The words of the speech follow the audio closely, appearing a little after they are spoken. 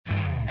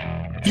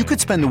You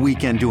could spend the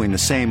weekend doing the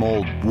same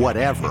old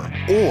whatever,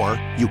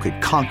 or you could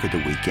conquer the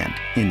weekend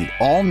in the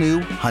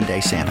all-new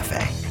Hyundai Santa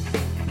Fe.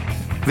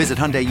 Visit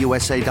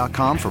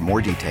HyundaiUSA.com for more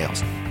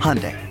details.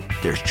 Hyundai,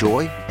 there's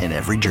joy in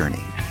every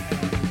journey.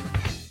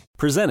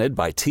 Presented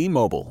by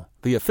T-Mobile,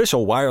 the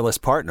official wireless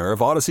partner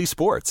of Odyssey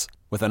Sports.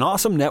 With an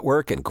awesome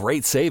network and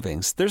great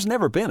savings, there's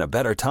never been a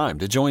better time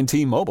to join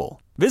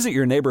T-Mobile. Visit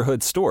your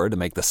neighborhood store to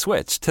make the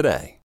switch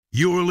today.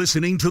 You're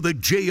listening to the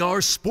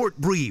JR Sport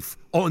Brief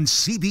on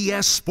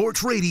CBS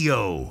Sports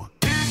Radio.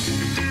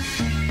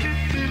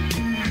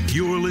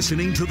 You're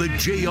listening to the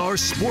JR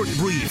Sport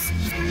Brief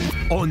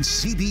on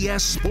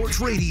CBS Sports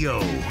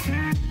Radio.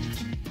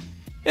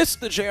 It's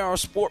the JR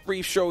Sport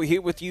Brief Show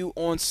here with you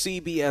on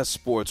CBS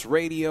Sports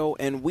Radio,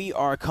 and we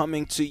are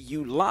coming to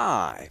you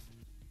live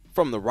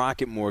from the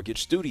Rocket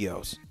Mortgage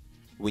Studios.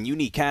 When you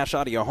need cash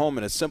out of your home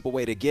and a simple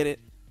way to get it,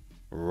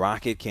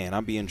 Rocket can.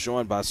 I'm being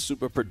joined by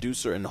super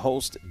producer and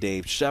host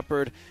Dave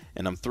Shepard,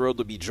 and I'm thrilled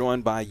to be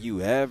joined by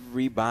you,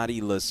 everybody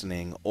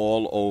listening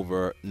all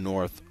over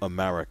North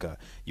America.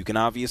 You can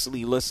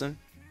obviously listen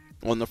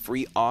on the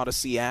free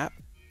Odyssey app.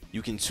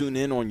 You can tune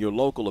in on your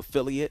local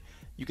affiliate.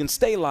 You can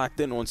stay locked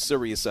in on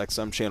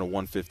SiriusXM channel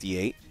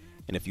 158.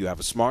 And if you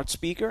have a smart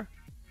speaker,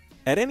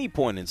 at any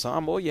point in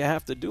time, all you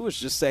have to do is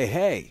just say,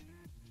 hey,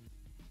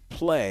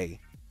 play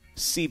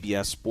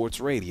CBS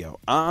Sports Radio.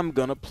 I'm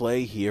going to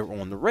play here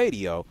on the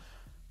radio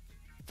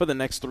for the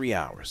next 3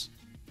 hours.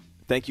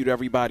 Thank you to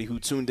everybody who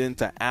tuned in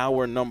to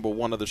hour number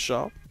one of the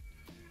show.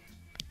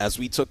 As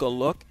we took a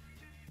look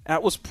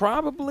at was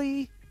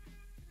probably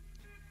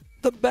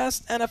the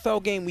best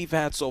NFL game we've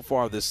had so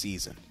far this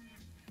season.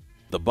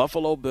 The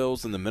Buffalo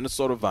Bills and the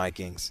Minnesota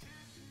Vikings.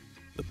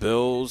 The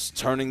Bills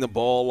turning the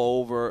ball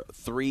over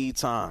 3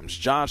 times.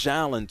 Josh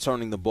Allen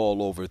turning the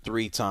ball over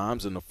 3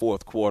 times in the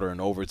fourth quarter and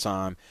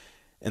overtime.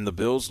 And the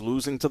Bills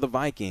losing to the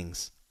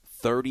Vikings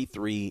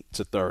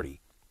 33-30.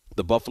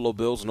 The Buffalo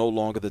Bills no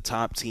longer the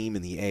top team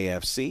in the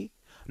AFC.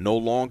 No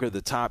longer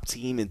the top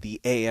team in the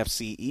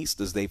AFC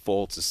East as they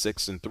fall to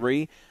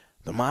 6-3.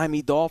 The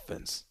Miami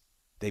Dolphins,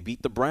 they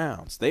beat the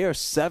Browns. They are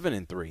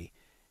 7-3.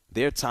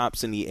 They're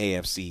tops in the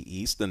AFC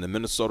East. And the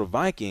Minnesota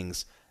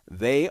Vikings,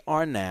 they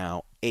are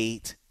now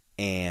 8-1.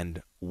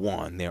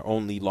 Their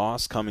only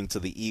loss coming to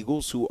the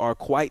Eagles, who are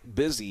quite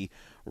busy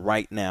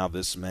right now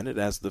this minute,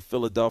 as the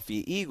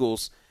Philadelphia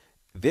Eagles,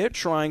 they're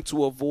trying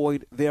to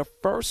avoid their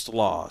first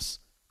loss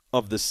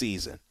of the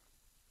season.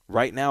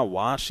 Right now,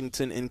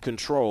 Washington in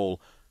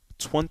control,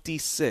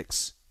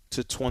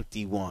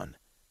 26-21.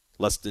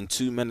 Less than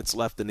 2 minutes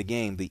left in the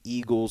game. The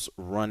Eagles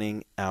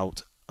running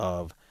out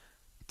of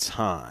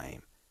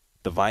time.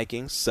 The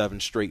Vikings, 7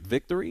 straight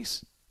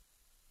victories.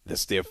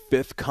 That's their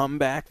 5th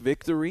comeback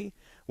victory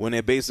when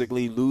they're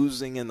basically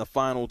losing in the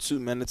final 2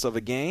 minutes of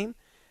a game.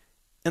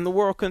 And the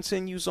world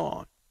continues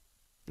on.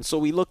 And so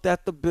we looked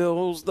at the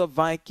Bills, the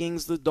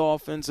Vikings, the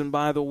Dolphins, and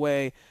by the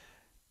way,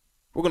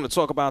 we're going to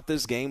talk about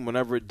this game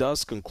whenever it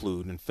does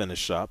conclude and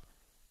finish up,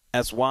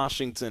 as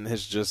Washington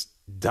has just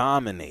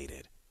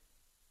dominated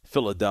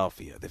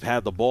Philadelphia. They've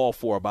had the ball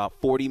for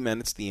about 40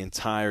 minutes the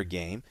entire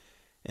game.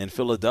 And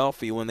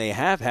Philadelphia, when they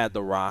have had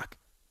the rock,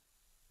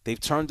 they've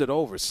turned it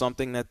over.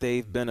 Something that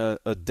they've been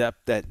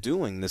adept at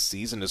doing this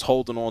season is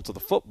holding on to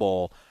the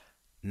football.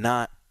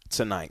 Not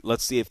tonight.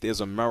 Let's see if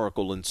there's a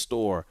miracle in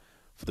store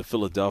for the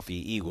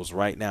Philadelphia Eagles.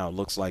 Right now, it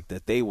looks like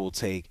that they will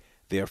take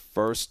their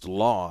first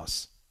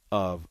loss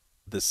of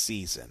the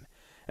season.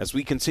 As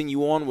we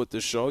continue on with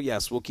the show,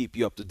 yes, we'll keep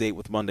you up to date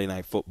with Monday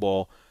Night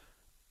Football.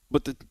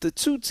 But the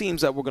 2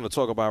 teams that we're going to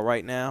talk about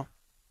right now,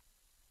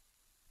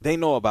 they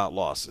know about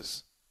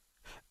losses.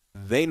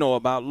 They know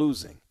about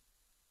losing.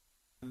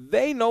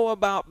 They know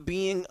about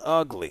being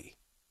ugly.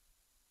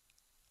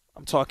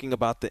 I'm talking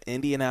about the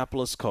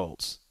Indianapolis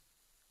Colts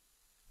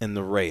and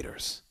the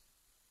Raiders.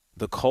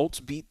 The Colts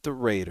beat the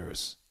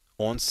Raiders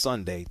on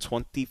Sunday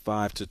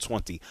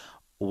 25-20.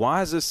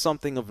 Why is this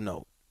something of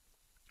note?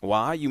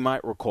 Why, you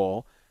might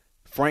recall,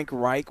 Frank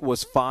Reich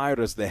was fired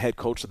as the head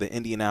coach of the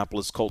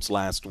Indianapolis Colts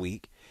last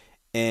week,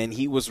 and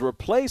he was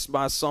replaced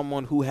by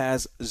someone who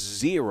has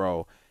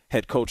 0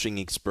 head coaching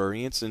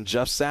experience in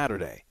Jeff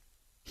Saturday.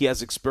 He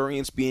has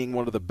experience being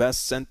one of the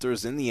best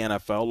centers in the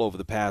NFL over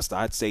the past,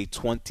 I'd say,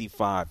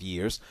 25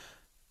 years,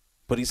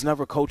 but he's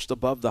never coached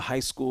above the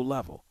high school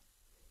level.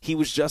 He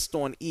was just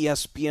on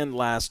ESPN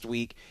last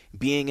week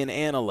being an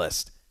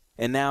analyst,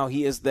 and now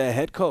he is the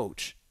head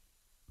coach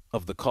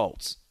of the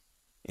Colts,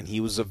 and he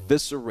was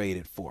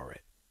eviscerated for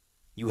it.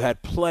 You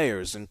had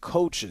players and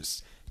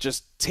coaches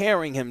just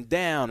tearing him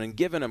down and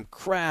giving him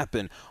crap,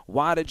 and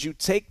why did you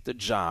take the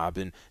job?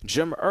 And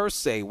Jim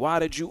Irsay, why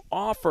did you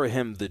offer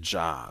him the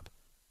job?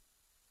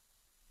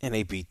 And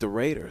they beat the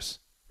Raiders.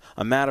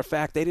 A matter of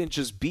fact, they didn't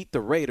just beat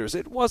the Raiders.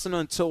 It wasn't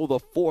until the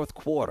fourth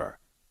quarter,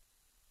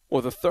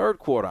 or the third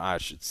quarter, I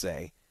should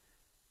say,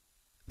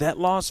 that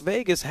Las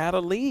Vegas had a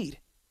lead.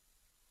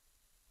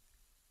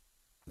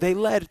 They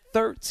led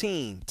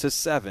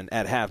 13-7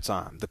 at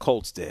halftime, the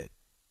Colts did.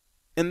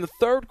 In the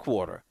third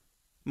quarter,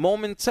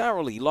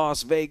 momentarily,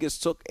 Las Vegas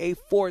took a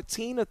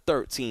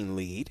 14-13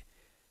 lead.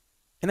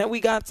 And then we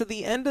got to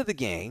the end of the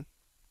game.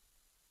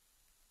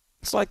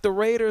 It's like the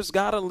Raiders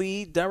got a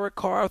lead. Derek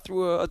Carr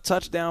threw a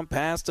touchdown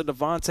pass to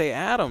Davante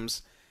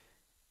Adams.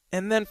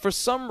 And then for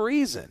some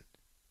reason,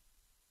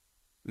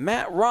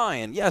 Matt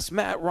Ryan,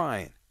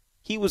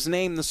 he was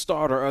named the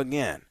starter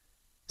again.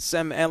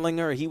 Sam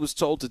Ehlinger, he was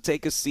told to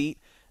take a seat.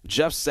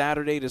 Jeff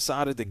Saturday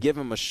decided to give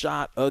him a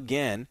shot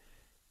again.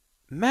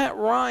 Matt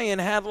Ryan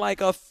had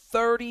like a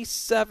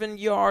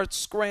 37-yard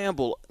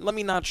scramble. Let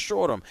me not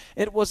short him.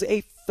 It was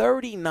a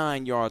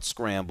 39-yard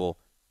scramble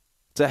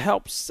to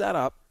help set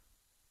up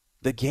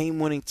the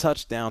game-winning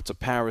touchdown to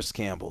Paris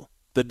Campbell.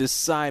 The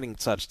deciding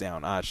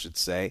touchdown, I should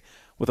say,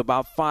 with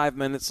about 5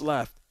 minutes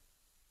left.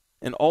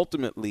 And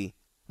ultimately,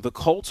 the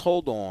Colts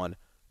hold on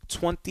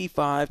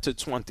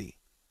 25-20.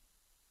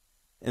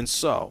 And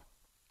so,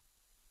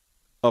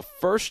 a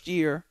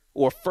first-year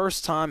or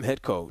first-time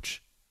head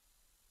coach,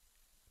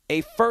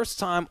 a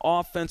first-time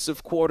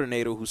offensive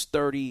coordinator who's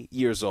 30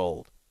 years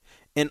old,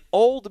 an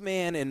old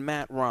man in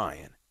Matt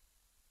Ryan,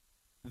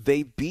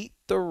 they beat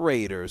the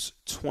Raiders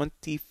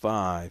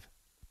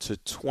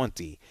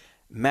 25-20.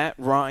 Matt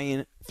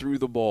Ryan threw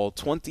the ball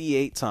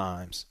 28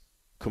 times,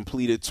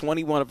 completed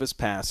 21 of his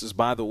passes.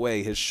 By the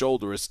way, his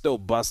shoulder is still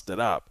busted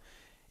up.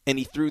 And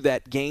he threw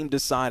that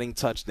game-deciding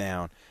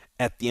touchdown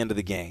at the end of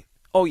the game.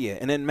 Oh, yeah,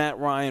 and then Matt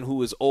Ryan,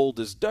 who is old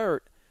as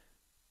dirt,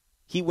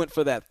 he went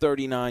for that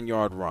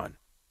 39-yard run.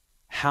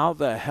 How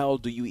the hell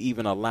do you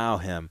even allow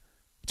him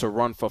to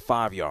run for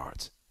 5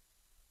 yards?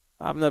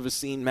 I've never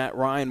seen Matt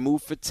Ryan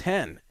move for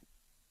 10.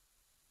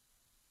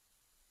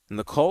 And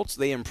the Colts,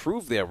 they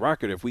improved their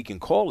record, if we can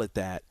call it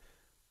that,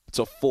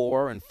 to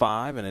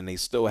 4-5, and then they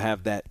still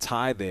have that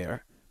tie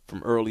there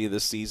from earlier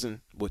this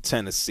season with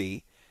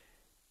Tennessee.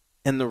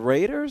 And the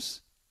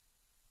Raiders,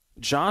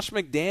 Josh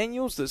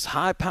McDaniels, this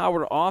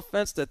high-powered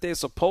offense that they're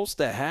supposed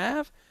to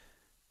have,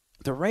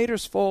 the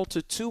Raiders fall to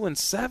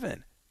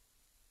 2-7.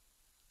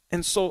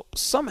 And so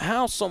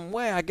somehow, some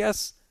way, I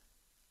guess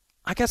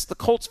the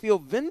Colts feel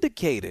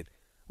vindicated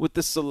with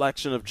the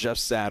selection of Jeff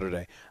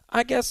Saturday.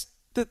 I guess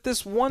that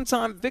this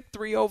one-time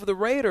victory over the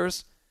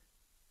Raiders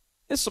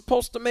is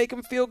supposed to make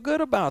him feel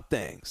good about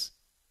things.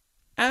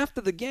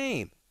 After the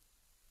game,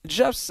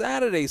 Jeff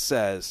Saturday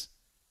says,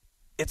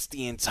 it's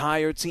the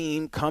entire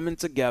team coming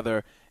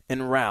together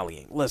and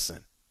rallying.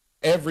 Listen.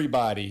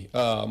 Everybody,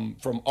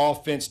 from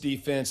offense,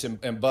 defense, and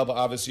Bubba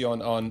obviously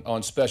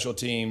on special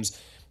teams,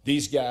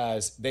 these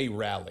guys, they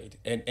rallied.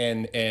 And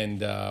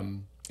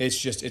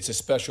it's a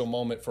special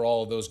moment for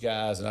all of those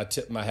guys, and I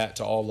tip my hat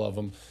to all of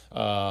them.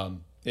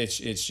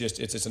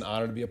 It's an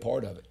honor to be a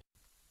part of it.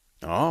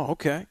 Oh,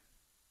 okay.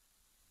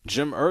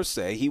 Jim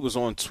Irsay, he was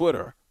on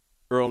Twitter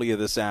earlier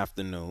this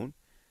afternoon,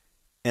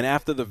 and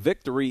after the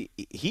victory,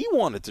 he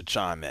wanted to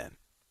chime in.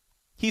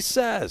 He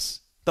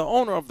says, the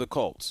owner of the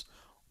Colts,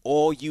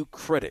 all you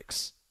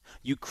critics,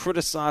 you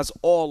criticize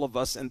all of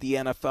us in the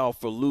NFL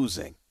for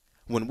losing.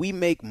 When we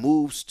make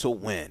moves to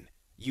win,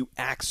 you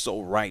act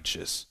so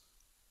righteous.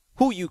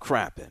 Who you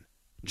crapping?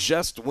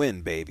 Just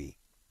win, baby.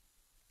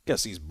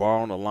 Guess he's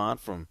borrowing a line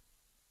from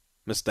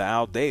Mr.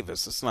 Al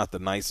Davis. It's not the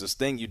nicest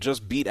thing. You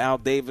just beat Al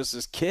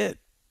Davis's kid.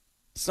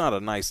 It's not a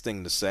nice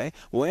thing to say.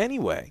 Well,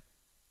 anyway,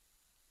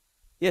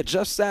 yeah,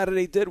 Jeff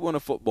Saturday did win a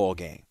football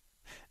game.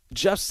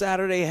 Jeff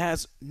Saturday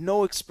has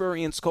no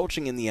experience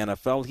coaching in the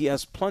NFL. He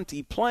has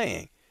plenty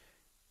playing.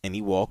 And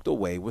he walked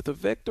away with a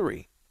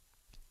victory.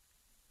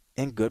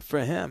 And good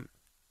for him.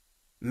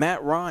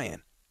 Matt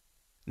Ryan,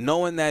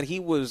 knowing that he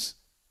was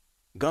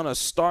going to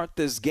start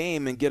this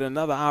game and get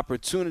another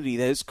opportunity,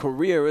 that his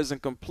career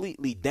isn't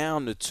completely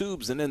down the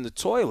tubes and in the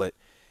toilet,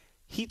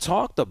 he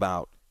talked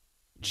about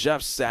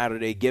Jeff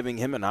Saturday giving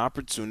him an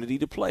opportunity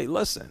to play.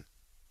 Listen.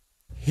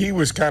 He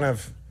was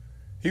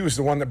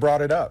the one that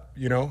brought it up,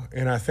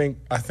 and I think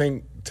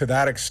to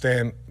that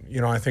extent,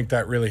 I think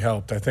that really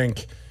helped. I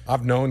think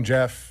I've known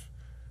Jeff.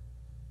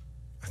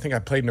 I think I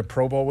played in a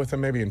Pro Bowl with him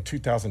maybe in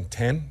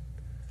 2010,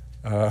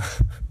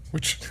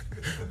 which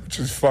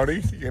is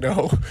funny,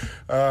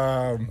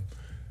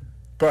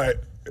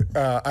 But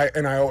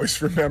I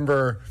always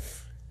remember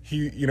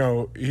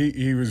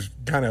he was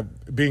kind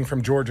of being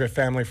from Georgia,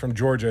 family from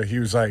Georgia. He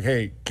was like,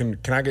 "Hey, can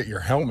I get your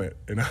helmet?"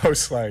 And I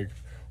was like,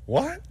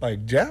 "What?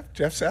 Like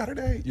Jeff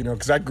Saturday?"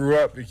 Because I grew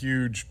up a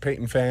huge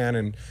Peyton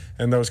fan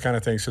and those kind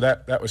of things. So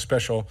that was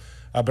special.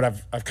 But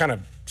I've kind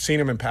of seen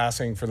him in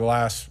passing for the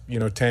last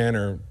 10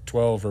 or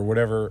 12 or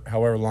whatever,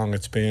 however long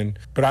it's been.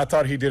 But I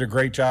thought he did a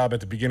great job at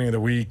the beginning of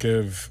the week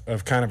of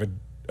kind of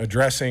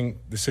addressing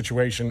the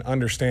situation,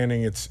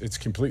 understanding it's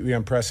completely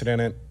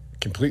unprecedented,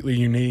 completely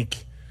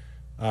unique,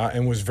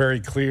 and was very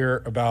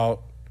clear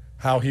about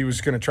how he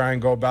was going to try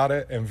and go about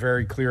it, and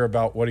very clear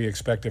about what he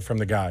expected from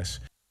the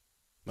guys.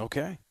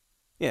 Okay.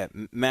 Yeah,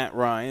 Matt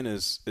Ryan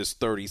is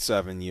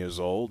 37 years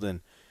old, and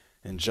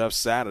Jeff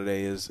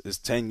Saturday is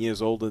 10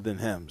 years older than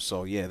him.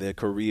 So, yeah, their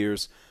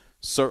careers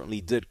certainly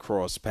did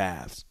cross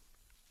paths.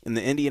 And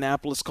the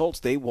Indianapolis Colts,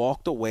 they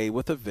walked away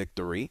with a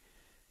victory.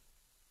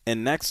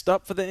 And next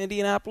up for the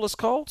Indianapolis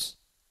Colts,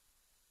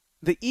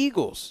 the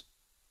Eagles,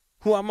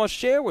 who I must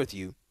share with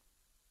you,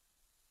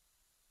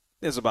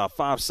 There's about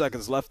 5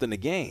 seconds left in the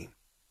game.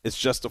 It's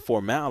just a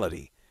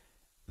formality.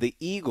 The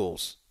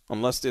Eagles,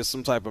 unless there's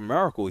some type of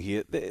miracle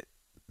here, they're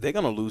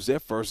going to lose their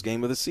first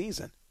game of the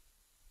season.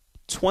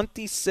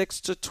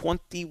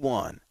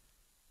 26-21.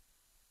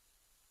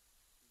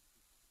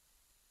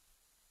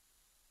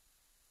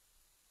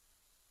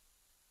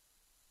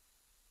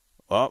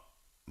 Well,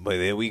 but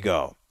there we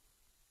go.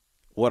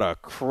 What a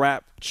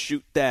crap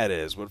shoot that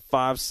is. With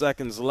 5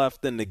 seconds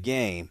left in the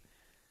game.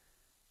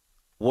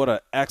 What an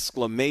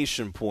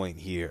exclamation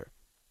point here.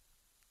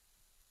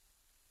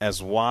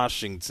 As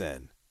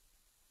Washington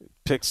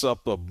picks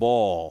up the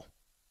ball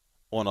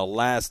on a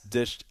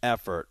last-ditch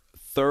effort,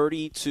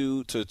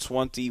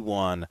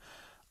 32-21,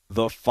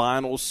 the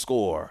final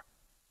score.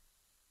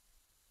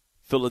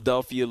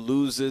 Philadelphia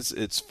loses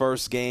its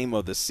first game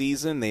of the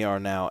season. They are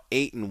now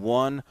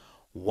 8-1.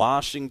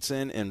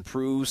 Washington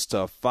improves to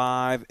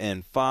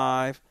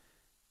 5-5.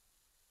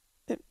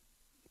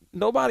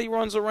 Nobody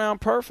runs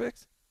around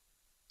perfect.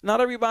 Not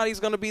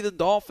everybody's going to be the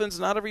Dolphins.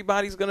 Not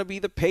everybody's going to be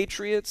the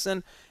Patriots.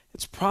 And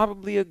it's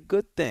probably a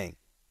good thing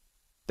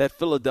that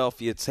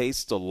Philadelphia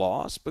tastes a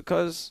loss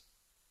because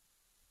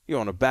you're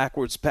on a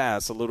backwards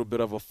pass, a little bit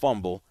of a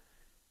fumble,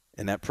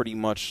 and that pretty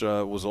much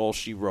was all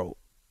she wrote.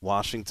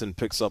 Washington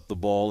picks up the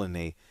ball, and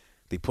they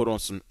put on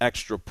some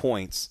extra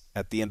points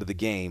at the end of the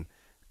game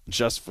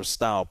just for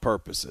style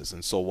purposes.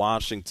 And so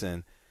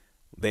Washington,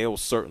 they'll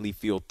certainly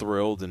feel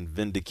thrilled and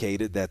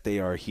vindicated that they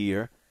are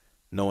here,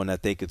 knowing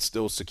that they could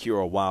still secure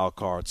a wild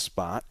card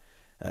spot.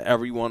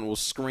 Everyone will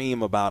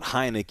scream about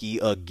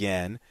Heineke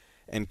again,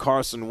 and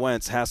Carson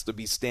Wentz has to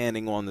be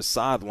standing on the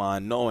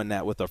sideline knowing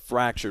that with a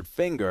fractured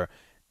finger,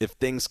 if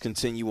things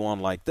continue on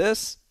like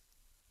this,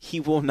 he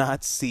will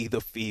not see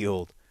the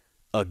field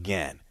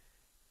again.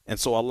 And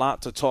so a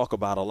lot to talk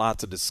about, a lot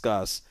to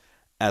discuss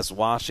as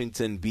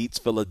Washington beats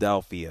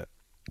Philadelphia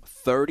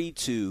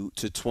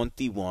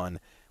 32-21.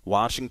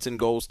 Washington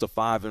goes to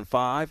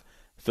 5-5.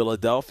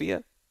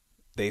 Philadelphia,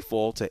 they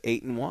fall to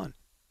 8-1.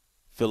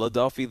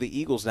 Philadelphia, the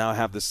Eagles now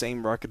have the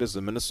same record as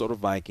the Minnesota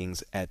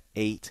Vikings at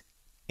 8-1.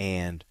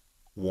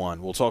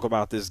 We'll talk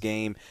about this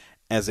game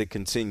as it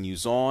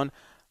continues on.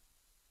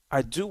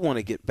 I do want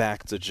to get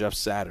back to Jeff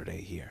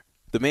Saturday here,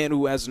 the man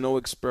who has no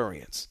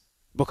experience.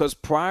 Because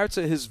prior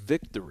to his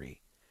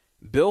victory,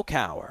 Bill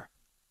Cowher,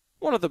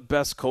 one of the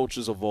best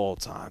coaches of all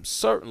time,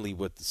 certainly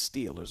with the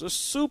Steelers, a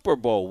Super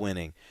Bowl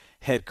winning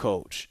head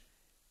coach,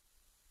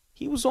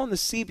 he was on the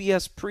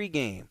CBS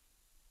pregame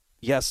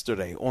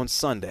yesterday on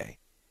Sunday,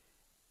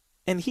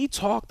 and he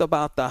talked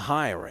about the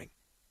hiring.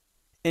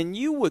 And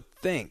you would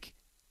think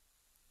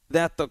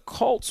that the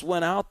Colts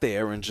went out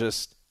there and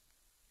just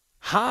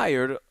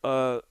hired,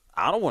 I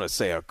don't want to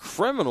say a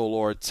criminal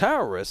or a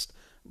terrorist,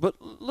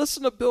 but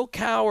listen to Bill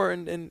Cowher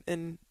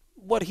and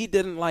what he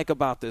didn't like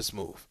about this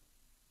move.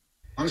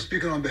 I'm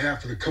speaking on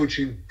behalf of the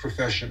coaching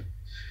profession.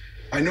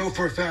 I know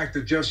for a fact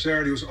that Jeff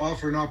Saturday was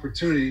offered an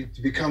opportunity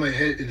to become an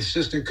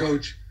assistant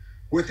coach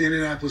with the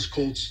Indianapolis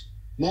Colts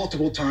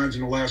multiple times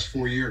in the last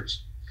 4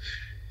 years.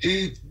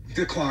 He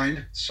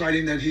declined,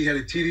 citing that he had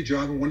a TV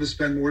job and wanted to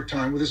spend more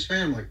time with his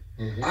family.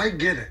 Mm-hmm. I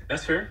get it.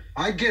 That's fair.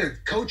 I get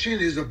it. Coaching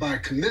is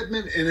about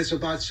commitment and it's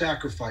about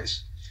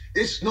sacrifice.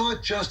 It's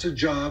not just a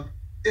job,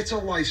 it's a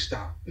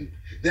lifestyle.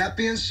 That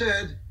being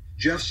said,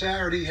 Jeff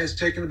Saturday has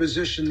taken a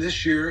position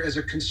this year as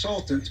a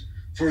consultant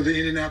for the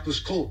Indianapolis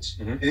Colts.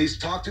 Mm-hmm. And he's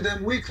talked to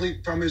them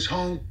weekly from his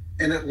home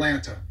in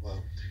Atlanta. Wow.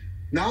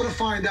 Now to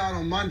find out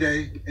on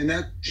Monday, in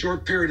that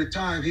short period of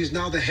time, he's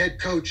now the head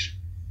coach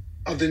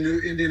of the new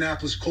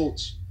Indianapolis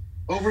Colts,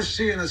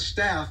 overseeing a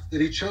staff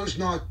that he chose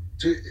not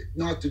to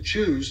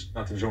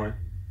join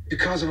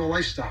because of a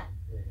lifestyle.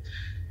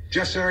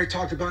 Jeff Saturday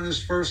talked about in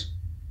his first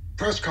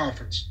press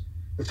conference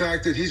the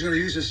fact that he's going to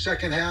use his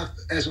second half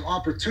as an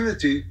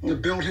opportunity to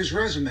build his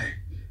resume,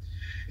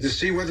 to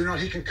see whether or not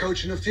he can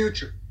coach in the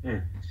future.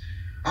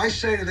 I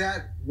say to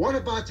that, what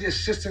about the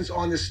assistants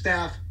on the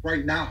staff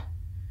right now?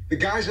 The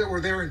guys that were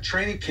there in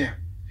training camp,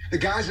 the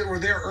guys that were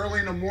there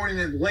early in the morning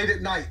and late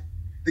at night,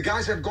 the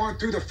guys that have gone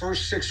through the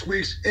first 6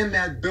 weeks in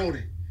that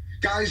building,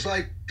 guys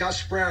like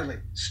Gus Bradley,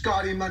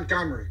 Scotty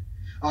Montgomery,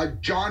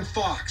 John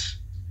Fox.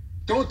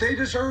 Don't they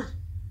deserve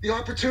the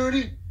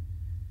opportunity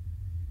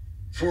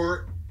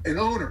for an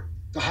owner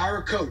to hire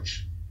a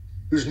coach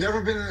who's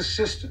never been an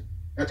assistant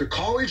at the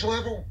college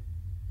level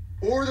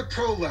or the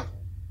pro level,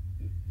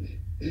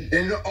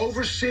 and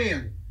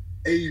overseeing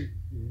a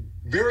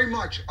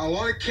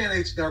lot of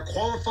candidates that are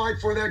qualified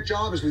for that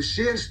job, as we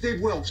see in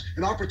Steve Wilks,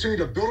 an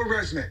opportunity to build a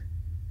resume?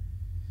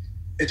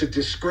 It's a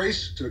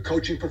disgrace to the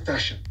coaching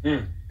profession.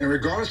 And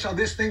regardless how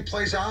this thing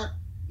plays out,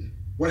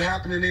 what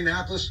happened in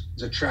Indianapolis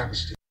is a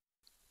travesty.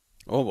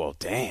 Oh, well,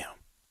 damn.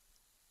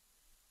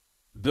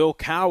 Bill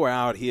Cowher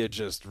out here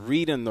just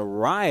reading the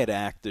riot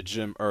act to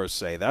Jim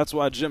Irsay. That's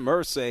why Jim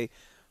Irsay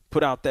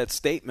put out that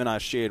statement I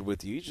shared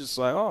with you. He's just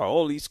like, oh,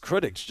 all these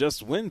critics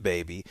just win,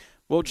 baby.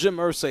 Well, Jim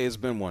Irsay has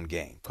been one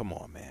game. Come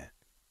on, man.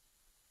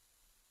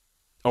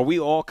 Are we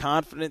all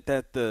confident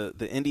that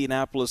the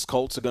Indianapolis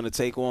Colts are going to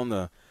take on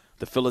the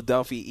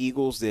Philadelphia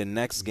Eagles their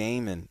next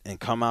game and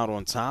come out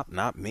on top?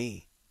 Not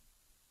me.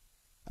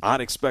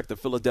 I'd expect the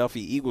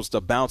Philadelphia Eagles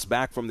to bounce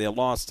back from their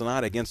loss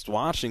tonight against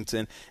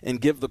Washington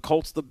and give the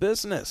Colts the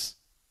business.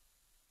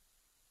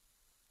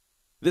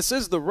 This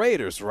is the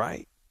Raiders,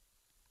 right?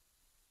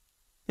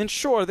 And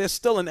sure, they're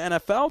still an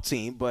NFL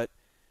team, but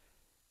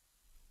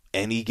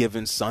any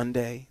given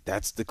Sunday,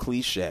 that's the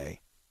cliche.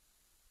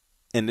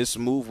 And this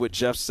move with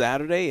Jeff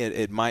Saturday,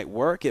 it might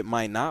work, it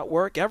might not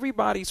work.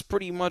 Everybody's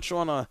pretty much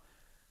on a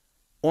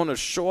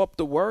show up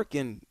to work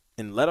and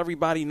let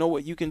everybody know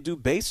what you can do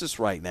basis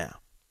right now.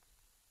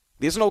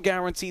 There's no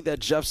guarantee that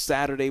Jeff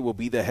Saturday will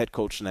be the head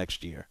coach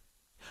next year.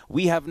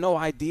 We have no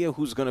idea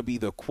who's going to be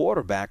the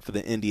quarterback for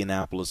the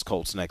Indianapolis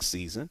Colts next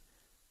season.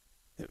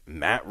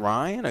 Matt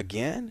Ryan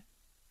again?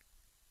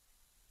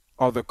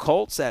 Are the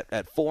Colts at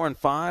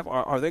 4-5,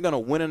 are they going to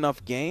win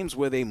enough games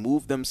where they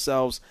move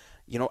themselves,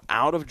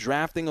 out of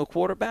drafting a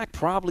quarterback?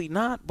 Probably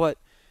not, but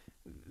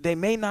they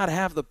may not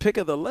have the pick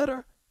of the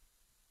litter.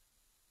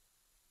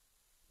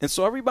 And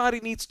so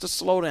everybody needs to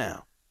slow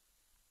down.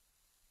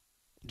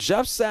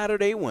 Jeff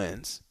Saturday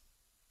wins.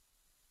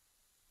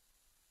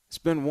 It's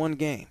been one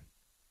game.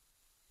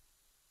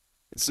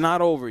 It's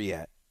not over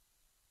yet.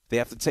 They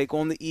have to take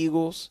on the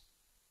Eagles.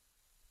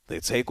 They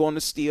take on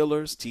the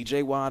Steelers.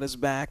 TJ Watt is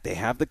back. They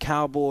have the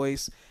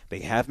Cowboys. They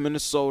have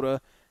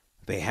Minnesota.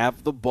 They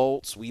have the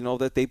Bolts. We know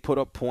that they put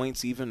up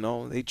points even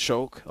though they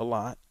choke a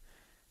lot.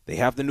 They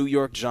have the New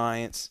York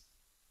Giants.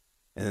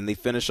 And then they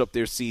finish up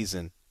their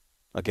season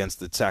against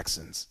the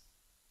Texans.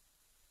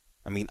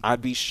 I mean,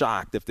 I'd be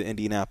shocked if the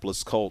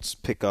Indianapolis Colts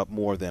pick up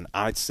more than,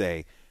 I'd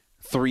say,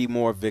 3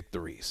 more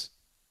victories.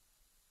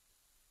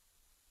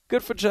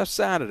 Good for Jeff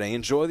Saturday.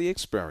 Enjoy the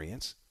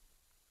experience.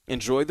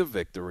 Enjoy the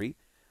victory.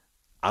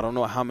 I don't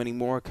know how many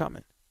more are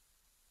coming.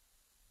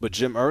 But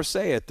Jim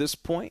Irsay, at this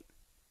point,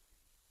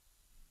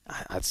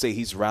 I'd say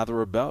he's rather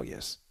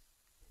rebellious.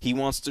 He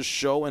wants to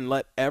show and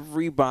let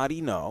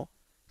everybody know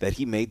that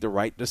he made the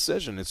right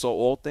decision. And so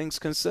all things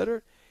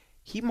considered,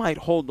 he might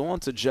hold on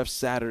to Jeff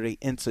Saturday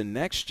into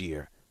next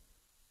year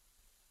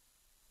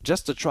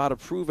just to try to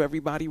prove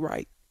everybody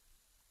right.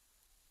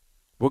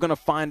 We're going to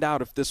find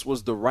out if this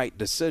was the right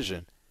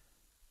decision.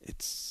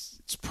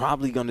 It's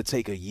probably going to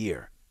take a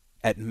year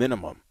at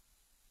minimum.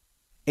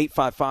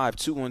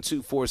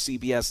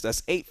 855-212-4CBS.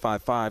 That's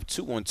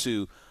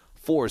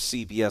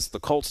 855-212-4CBS. The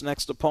Colts'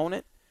 next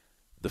opponent,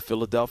 the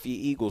Philadelphia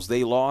Eagles.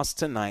 They lost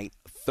tonight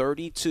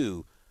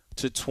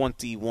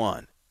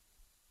 32-21.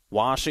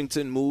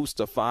 Washington moves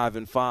to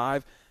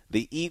 5-5.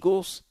 The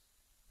Eagles,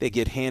 they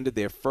get handed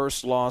their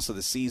first loss of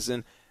the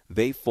season.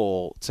 They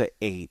fall to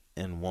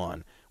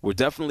 8-1. We're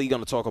definitely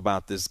going to talk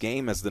about this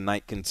game as the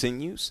night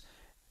continues.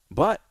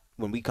 But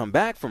when we come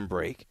back from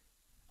break,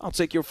 I'll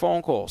take your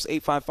phone calls,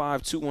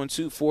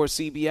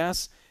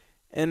 855-212-4CBS.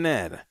 And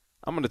then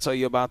I'm going to tell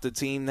you about the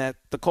team that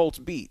the Colts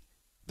beat,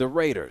 the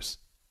Raiders,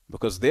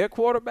 because their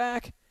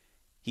quarterback,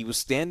 he was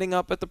standing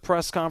up at the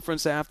press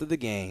conference after the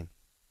game,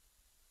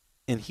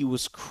 and he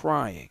was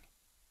crying.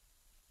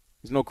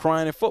 There's no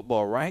crying in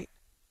football, right?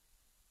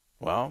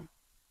 Well,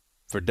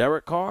 for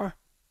Derek Carr,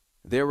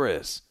 there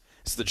is.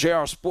 It's the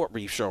JR Sport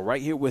Brief Show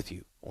right here with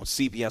you on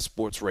CBS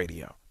Sports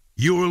Radio.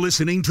 You're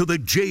listening to the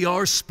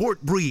JR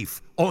Sport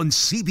Brief on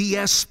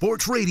CBS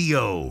Sports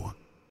Radio.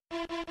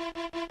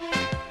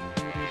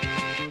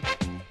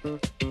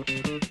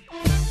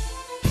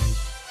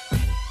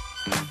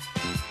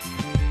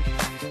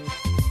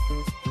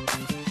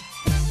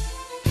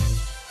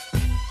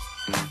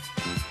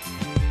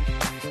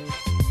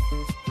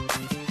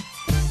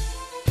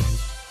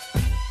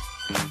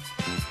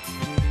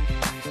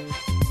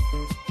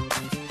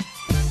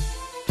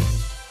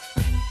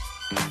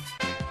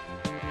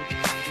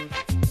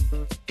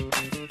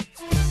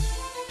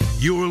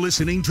 You're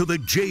listening to the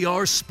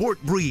JR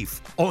Sport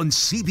Brief on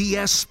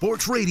CBS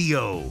Sports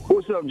Radio.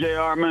 What's up,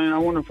 JR, man? I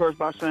want to first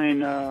by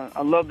saying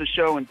I love the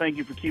show and thank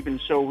you for keeping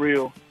it so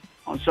real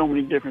on so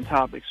many different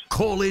topics.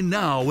 Call in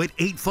now at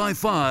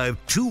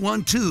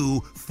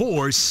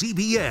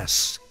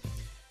 855-212-4CBS.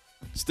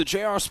 It's the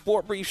JR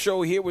Sport Brief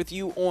Show here with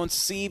you on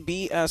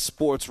CBS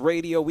Sports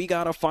Radio. We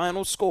got a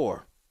final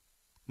score.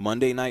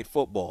 Monday Night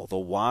Football. The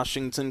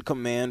Washington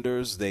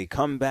Commanders, they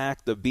come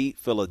back to beat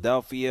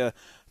Philadelphia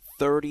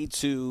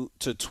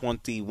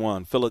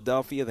 32-21.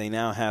 Philadelphia, they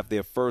now have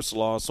their first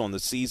loss on the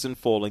season,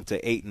 falling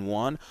to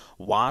 8-1.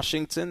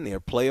 Washington,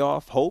 their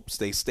playoff hopes,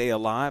 they stay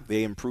alive.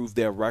 They improve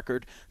their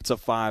record to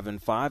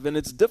 5-5. And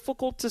it's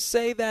difficult to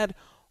say that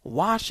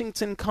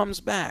Washington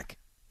comes back.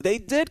 They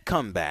did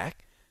come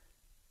back.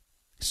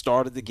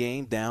 Started the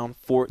game down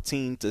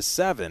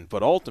 14-7,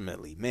 but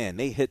ultimately, man,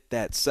 they hit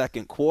that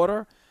second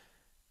quarter.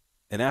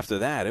 And after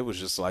that, it was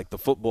just like the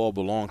football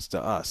belongs to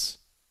us.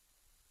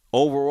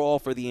 Overall,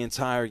 for the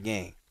entire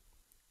game,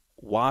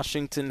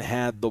 Washington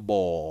had the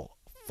ball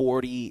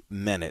 40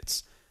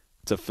 minutes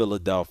to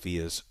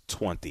Philadelphia's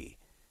 20.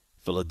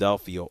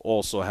 Philadelphia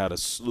also had a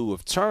slew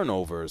of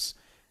turnovers,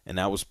 and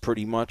that was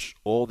pretty much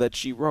all that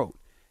she wrote.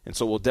 And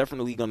so we're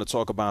definitely going to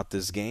talk about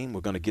this game.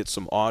 We're going to get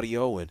some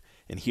audio and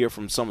hear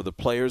from some of the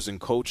players and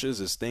coaches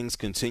as things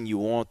continue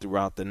on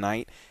throughout the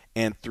night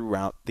and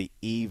throughout the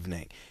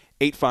evening.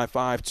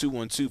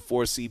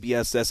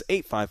 855-212-4CBS. That's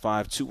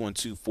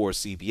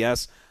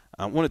 855-212-4CBS.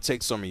 I want to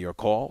take some of your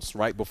calls.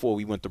 Right before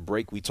we went to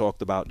break, we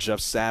talked about Jeff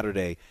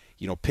Saturday,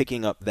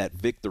 picking up that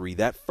victory,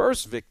 that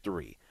first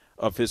victory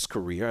of his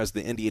career as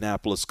the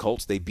Indianapolis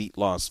Colts. They beat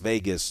Las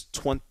Vegas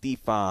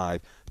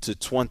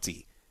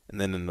 25-20. And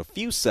then in a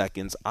few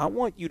seconds, I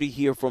want you to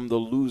hear from the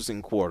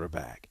losing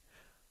quarterback.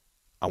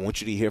 I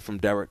want you to hear from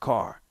Derek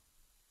Carr.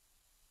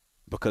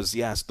 Because,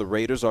 yes, the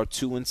Raiders are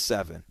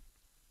 2-7.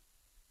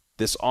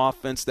 This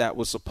offense that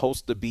was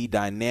supposed to be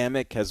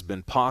dynamic has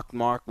been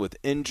pockmarked with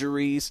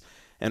injuries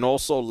and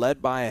also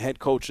led by a head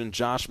coach in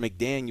Josh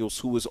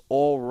McDaniels, who is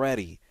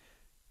already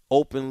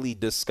openly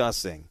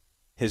discussing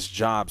his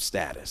job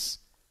status.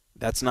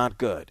 That's not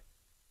good.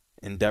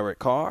 And Derek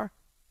Carr,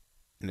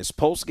 in his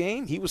post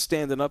game, he was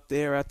standing up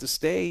there at the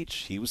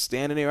stage. He was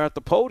standing there at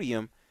the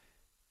podium,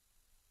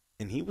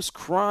 and he was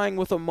crying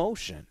with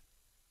emotion.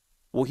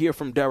 We'll hear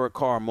from Derek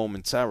Carr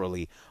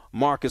momentarily.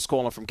 Mark is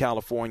calling from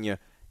California.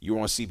 You're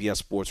on CBS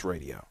Sports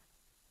Radio.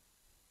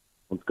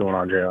 What's going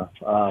on, JR?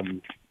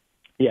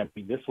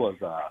 This was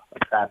a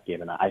trap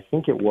game, and I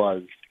think it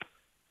was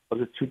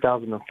it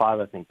 2005?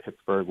 I think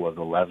Pittsburgh was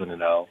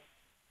 11-0,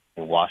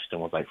 and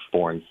Washington was like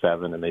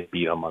 4-7, and they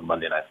beat them on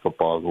Monday Night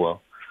Football as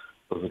well.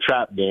 It was a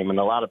trap game, and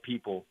a lot of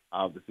people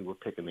obviously were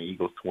picking the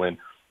Eagles to win.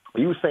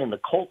 But you were saying the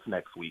Colts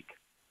next week.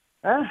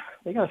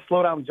 They got to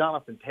slow down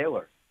Jonathan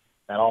Taylor,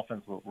 that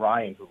offense with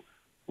Ryan, who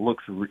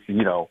looks,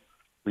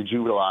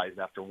 rejuvenalized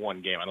after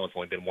one game. I know it's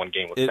only been one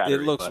game with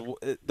Saturday.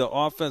 The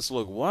offense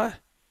look what?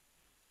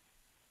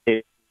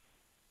 It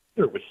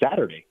was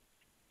Saturday.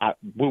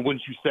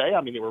 Wouldn't you say?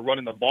 I mean, they were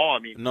running the ball.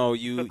 No,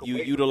 you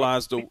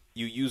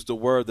used a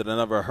word that I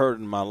never heard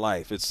in my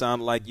life. It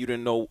sounded like you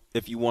didn't know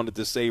if you wanted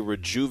to say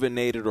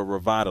rejuvenated or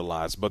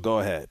revitalized. But go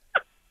ahead.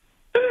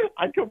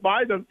 I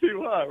combined them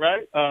too,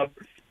 right?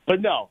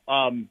 But no,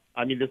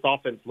 this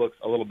offense looks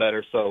a little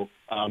better. So,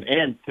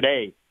 and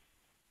today,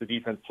 the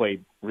defense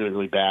played really,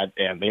 really bad,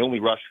 and they only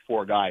rushed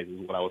 4 guys is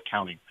what I was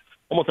counting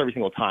almost every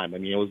single time.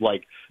 It was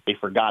like they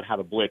forgot how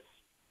to blitz,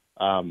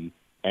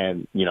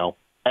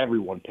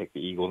 everyone picked the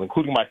Eagles,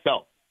 including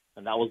myself,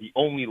 and that was the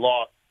only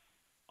loss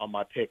on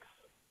my picks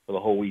for the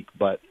whole week.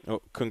 But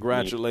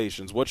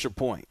congratulations. What's your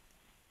point?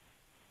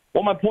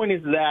 Well, my point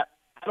is that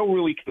I don't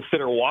really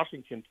consider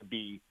Washington to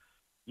be,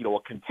 a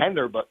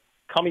contender, but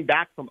coming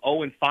back from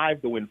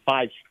 0-5 to win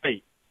 5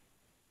 straight,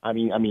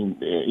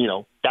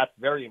 that's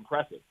very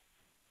impressive.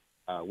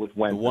 With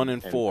Wentz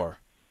 1-4.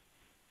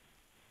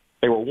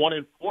 They were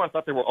 1-4. I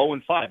thought they were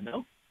 0-5.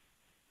 No.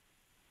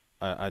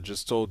 I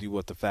just told you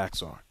what the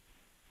facts are.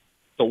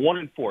 So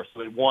 1-4.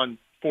 So they won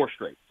 4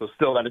 straight. So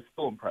that is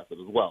still impressive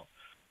as well.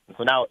 And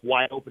so now it's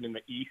wide open in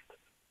the East.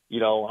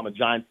 I'm a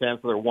Giants fan,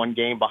 so they're 1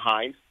 game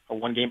behind or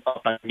 1 game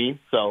up.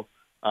 So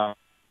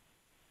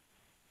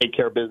take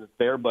care of business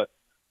there. But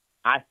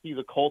I see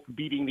the Colts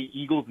beating the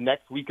Eagles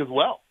next week as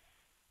well.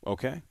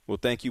 Okay. Well,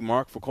 thank you,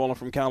 Mark, for calling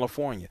from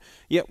California.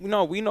 Yeah,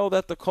 we know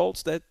that the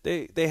Colts, that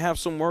they have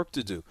some work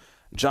to do.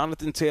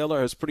 Jonathan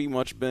Taylor has pretty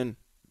much been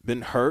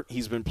hurt.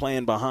 He's been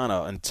playing behind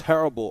a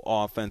terrible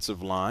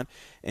offensive line,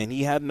 and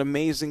he had an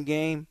amazing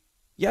game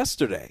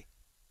yesterday.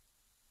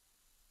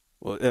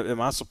 Well,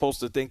 am I supposed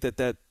to think that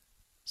that's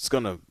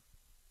going to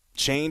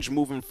change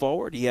moving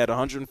forward? He had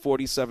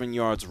 147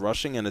 yards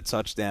rushing and a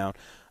touchdown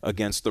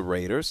against the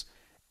Raiders.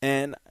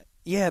 And,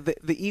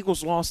 the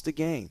Eagles lost the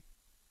game.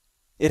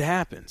 It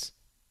happens.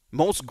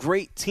 Most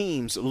great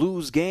teams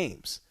lose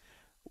games.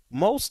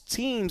 Most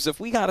teams, if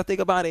we got to think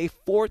about a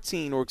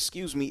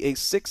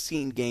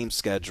 16-game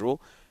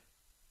schedule,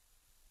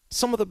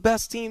 some of the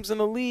best teams in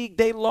the league,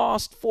 they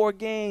lost 4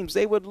 games.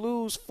 They would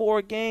lose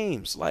 4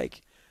 games.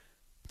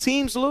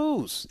 Teams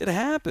lose. It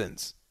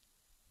happens.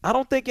 I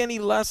don't think any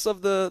less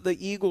of the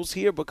Eagles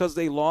here because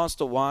they lost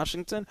to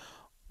Washington.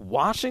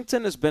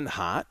 Washington has been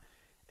hot,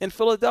 and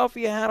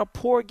Philadelphia had a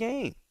poor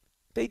game.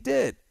 They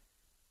did.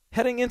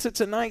 Heading into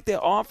tonight,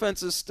 their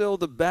offense is still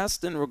the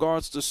best in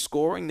regards to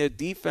scoring. Their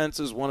defense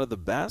is one of the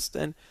best,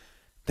 and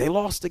they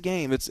lost the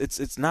game.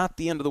 It's not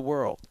the end of the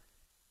world.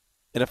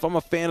 And if I'm a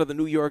fan of the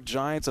New York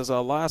Giants, as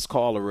our last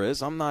caller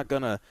is, I'm not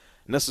going to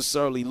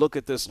necessarily look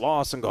at this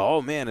loss and go,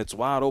 oh, man, it's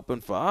wide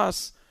open for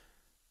us.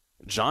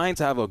 Giants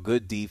have a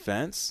good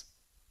defense.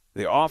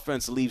 Their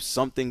offense leaves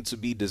something to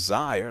be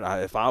desired.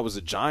 If I was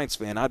a Giants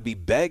fan, I'd be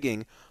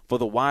begging for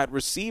the wide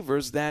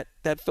receivers that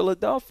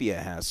Philadelphia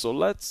has. So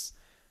let's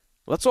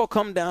all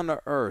come down to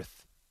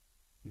earth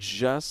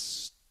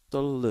just a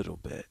little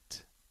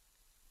bit.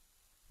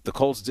 The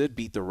Colts did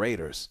beat the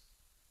Raiders,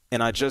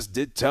 and I just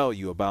did tell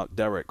you about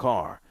Derek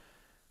Carr.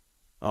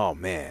 Oh,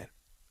 man.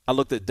 I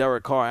looked at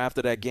Derek Carr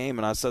after that game,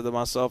 and I said to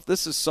myself,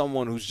 this is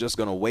someone who's just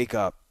going to wake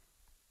up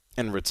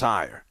and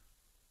retire.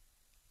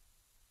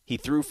 He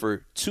threw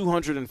for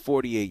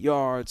 248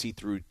 yards. He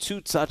threw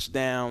 2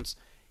 touchdowns.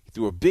 He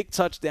threw a big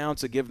touchdown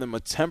to give them a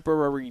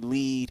temporary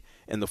lead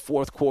in the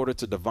fourth quarter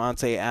to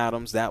Davante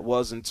Adams. That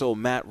was until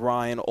Matt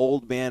Ryan,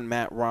 old man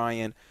Matt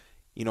Ryan,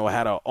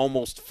 had an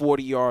almost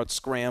 40-yard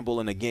scramble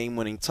and a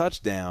game-winning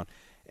touchdown.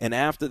 And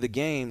after the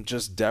game,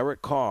 just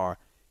Derek Carr,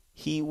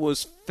 he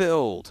was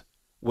filled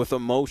with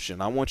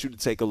emotion. I want you to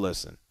take a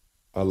listen.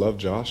 I love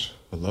Josh.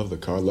 I love the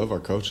car. I love our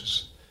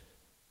coaches.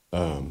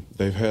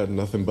 They've had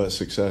nothing but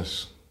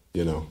success,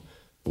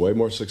 way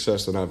more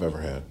success than I've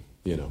ever had,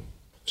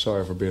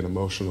 Sorry for being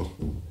emotional.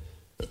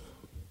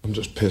 I'm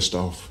just pissed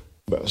off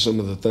about some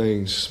of the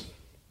things,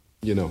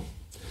 that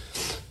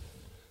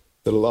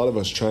a lot of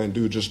us try and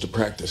do just to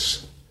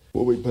practice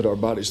what we put our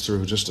bodies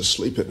through just to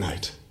sleep at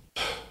night.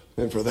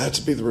 And for that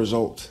to be the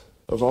result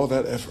of all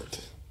that effort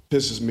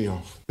pisses me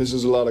off,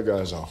 pisses a lot of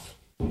guys off.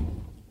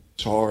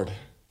 It's hard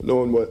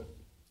knowing what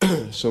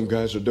some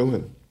guys are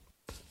doing.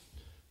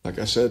 Like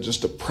I said,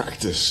 just to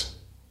practice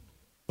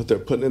what they're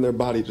putting in their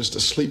body just to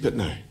sleep at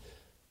night.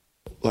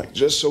 Like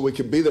just so we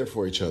could be there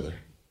for each other.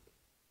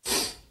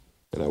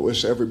 And I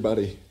wish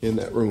everybody in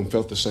that room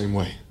felt the same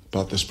way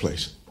about this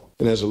place.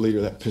 And as a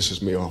leader, that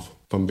pisses me off,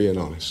 if I'm being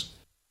honest.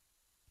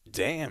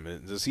 Damn,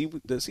 does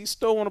he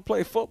still want to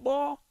play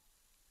football?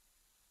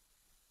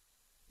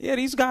 Yeah,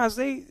 these guys,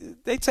 they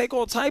take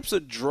all types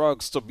of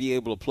drugs to be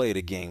able to play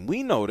the game.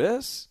 We know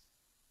this.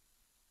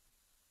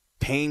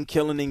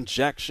 Pain-killing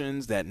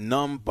injections that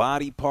numb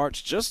body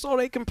parts just so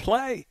they can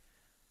play.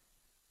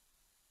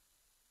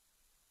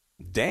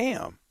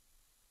 Damn.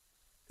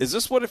 Is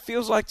this what it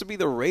feels like to be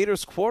the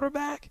Raiders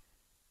quarterback?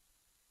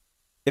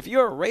 If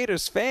you're a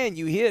Raiders fan,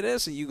 you hear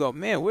this and you go,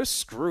 man, we're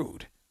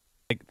screwed.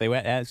 They were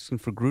asking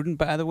for Gruden,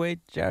 by the way,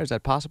 Jared. Is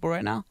that possible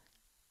right now?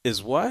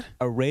 Is what?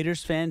 A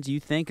Raiders fan, do you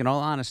think, in all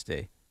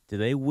honesty, do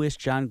they wish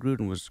John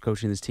Gruden was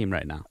coaching this team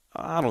right now?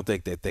 I don't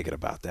think they're thinking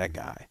about that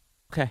guy.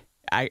 Okay.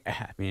 I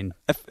mean,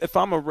 if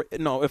I'm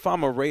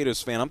a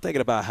Raiders fan, I'm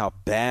thinking about how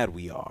bad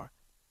we are.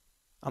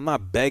 I'm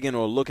not begging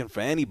or looking for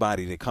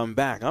anybody to come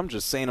back. I'm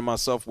just saying to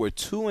myself, we're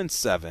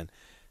 2-7.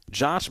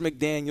 Josh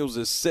McDaniels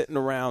is sitting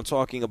around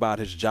talking about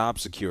his job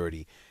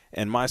security,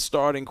 and my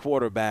starting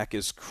quarterback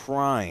is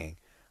crying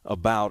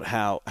about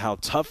how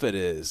tough it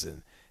is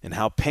and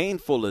how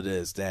painful it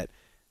is that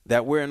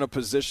we're in a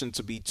position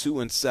to be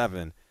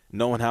 2-7,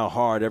 knowing how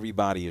hard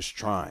everybody is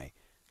trying.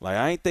 Like,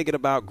 I ain't thinking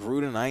about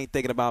Gruden. I ain't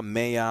thinking about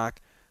Mayock.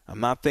 I'm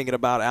not thinking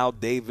about Al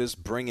Davis,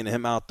 bringing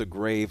him out the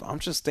grave. I'm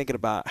just thinking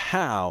about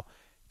how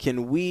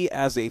can we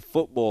as a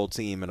football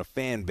team and a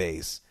fan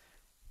base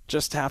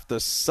just have to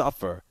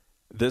suffer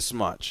this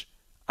much.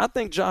 I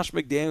think Josh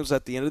McDaniels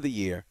at the end of the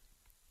year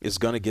is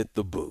going to get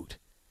the boot.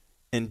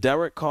 And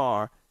Derek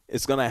Carr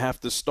is going to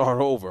have to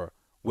start over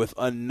with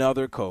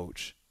another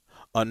coach,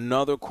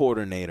 another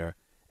coordinator,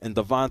 and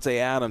Davante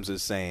Adams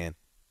is saying,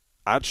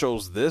 I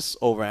chose this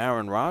over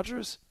Aaron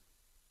Rodgers?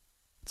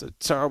 It's a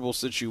terrible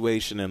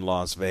situation in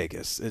Las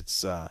Vegas.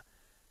 It's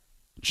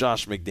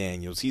Josh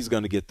McDaniels. He's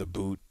going to get the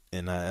boot.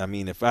 And, I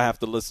mean, if I have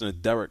to listen to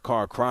Derek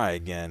Carr cry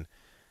again,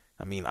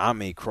 I mean, I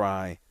may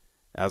cry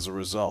as a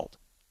result.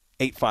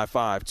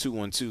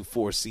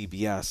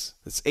 855-212-4CBS.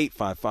 That's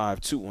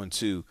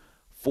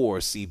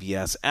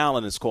 855-212-4CBS.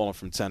 Alan is calling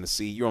from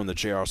Tennessee. You're on the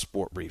JR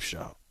Sport Brief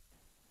Show.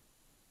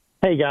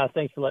 Hey, guys.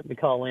 Thanks for letting me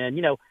call in.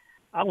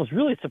 I was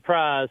really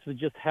surprised with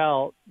just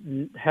how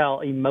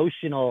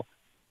emotional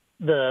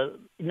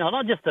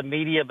not just the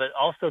media, but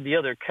also the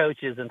other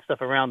coaches and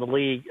stuff around the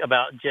league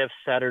about Jeff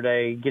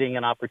Saturday getting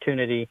an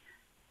opportunity.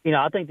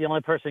 I think the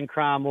only person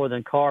crying more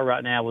than Carr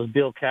right now was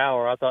Bill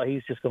Cowher. I thought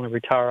he's just going to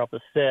retire off the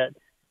set.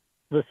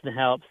 Listen to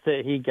how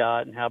upset he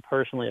got and how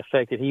personally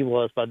affected he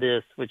was by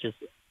this, which is,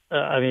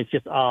 it's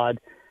just odd.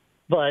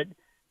 But,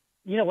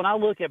 when I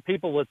look at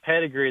people with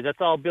pedigree,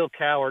 that's all Bill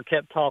Cowher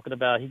kept talking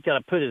about. He's got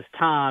to put his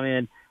time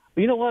in.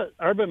 But you know what?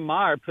 Urban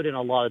Meyer put in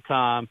a lot of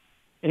time,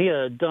 and he had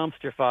a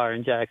dumpster fire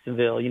in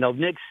Jacksonville.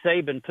 Nick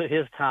Saban put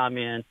his time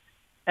in,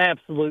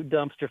 absolute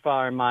dumpster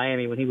fire in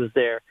Miami when he was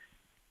there.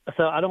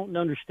 So I don't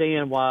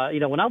understand why,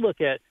 when I look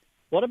at,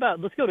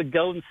 let's go to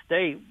Golden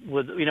State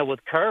with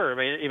Kerr.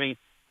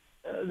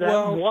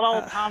 What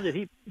all time did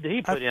he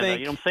put in there?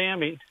 You know what I'm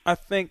saying?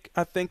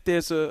 I think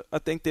there's a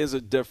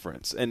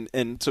difference,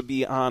 and to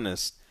be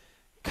honest,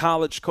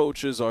 college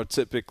coaches are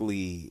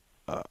typically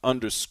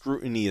under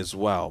scrutiny as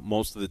well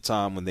most of the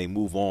time when they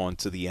move on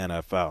to the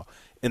NFL.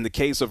 In the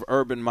case of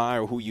Urban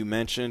Meyer, who you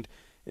mentioned,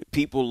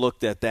 people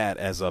looked at that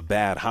as a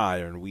bad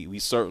hire, and we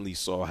certainly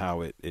saw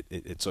how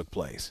it took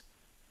place.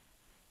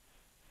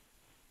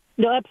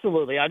 No,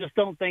 absolutely. I just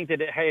don't think that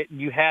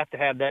you have to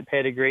have that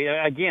pedigree.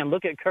 Again,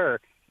 look at Kerr.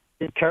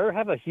 Did Kerr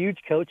have a huge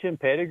coaching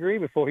pedigree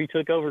before he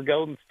took over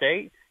Golden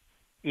State?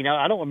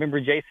 I don't remember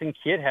Jason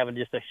Kidd having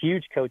just a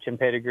huge coaching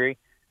pedigree.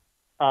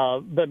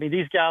 But,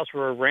 these guys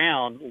were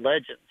around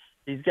legends.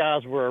 These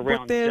guys were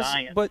around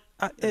giants. But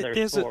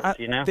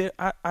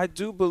I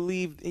do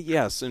believe,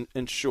 yes,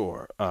 and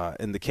sure.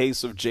 In the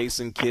case of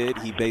Jason Kidd,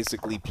 he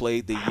basically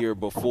played the year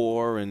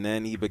before, and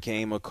then he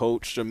became a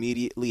coach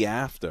immediately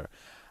after.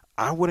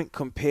 I wouldn't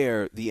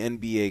compare the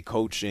NBA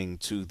coaching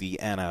to the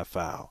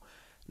NFL.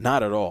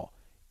 Not at all.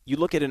 You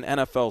look at an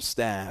NFL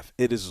staff,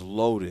 it is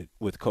loaded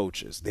with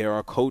coaches. There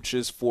are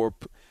coaches for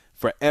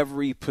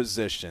every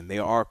position.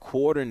 There are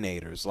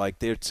coordinators. Like,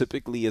 there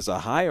typically is a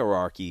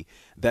hierarchy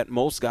that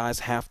most guys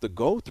have to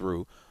go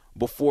through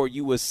before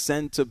you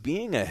ascend to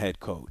being a head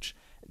coach.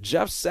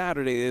 Jeff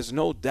Saturday, there's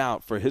no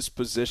doubt for his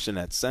position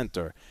at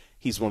center,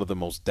 he's one of the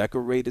most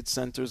decorated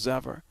centers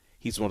ever.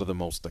 He's one of the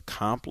most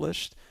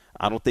accomplished.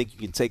 I don't think you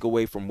can take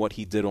away from what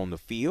he did on the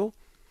field,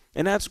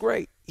 and that's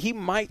great. He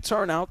might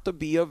turn out to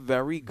be a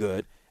very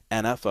good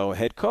NFL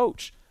head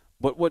coach.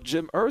 But what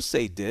Jim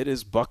Irsay did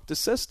is buck the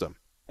system,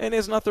 and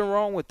there's nothing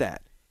wrong with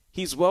that.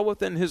 He's well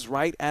within his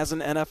right as an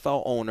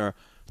NFL owner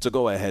to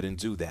go ahead and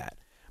do that.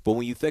 But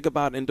when you think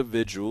about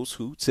individuals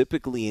who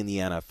typically in the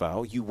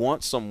NFL, you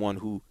want someone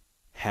who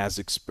has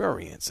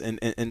experience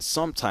in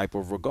some type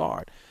of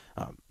regard.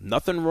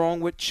 Nothing wrong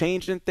with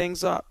changing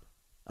things up.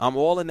 I'm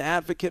all an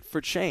advocate for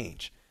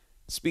change.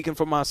 Speaking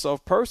for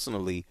myself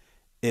personally,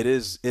 it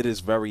is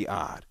very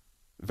odd.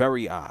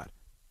 Very odd.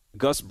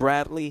 Gus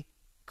Bradley,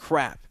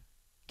 crap.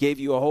 Gave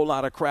you a whole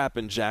lot of crap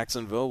in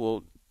Jacksonville.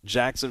 Well,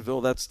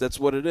 Jacksonville, that's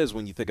what it is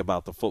when you think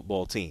about the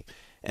football team.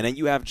 And then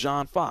you have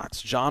John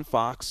Fox. John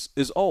Fox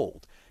is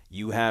old.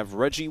 You have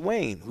Reggie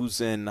Wayne,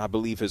 who's in, I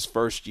believe, his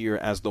first year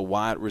as the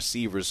wide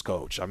receivers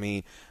coach. I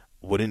mean,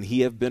 wouldn't he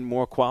have been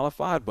more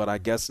qualified? But I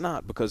guess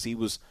not, because he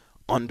was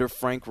under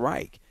Frank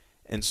Reich.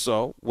 And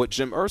so what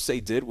Jim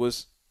Irsay did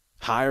was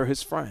hire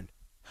his friend,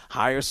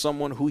 hire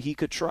someone who he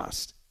could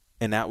trust,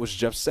 and that was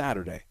Jeff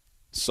Saturday.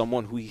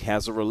 Someone who he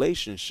has a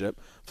relationship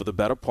for the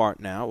better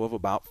part now of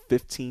about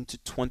 15 to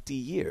 20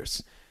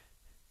 years.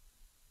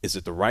 Is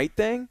it the right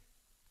thing?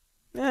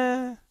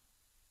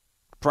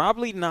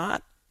 Probably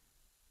not.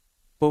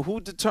 But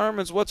who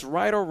determines what's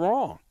right or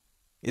wrong?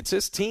 It's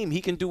his team. He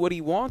can do what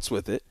he wants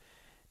with it.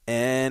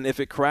 And if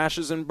it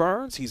crashes and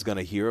burns, he's going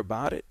to hear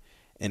about it.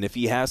 And if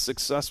he has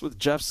success with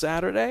Jeff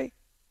Saturday,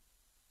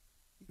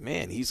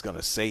 man, he's going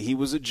to say he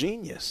was a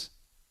genius.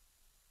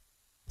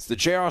 It's the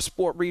JR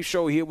Sport Brief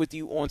Show here with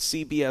you on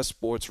CBS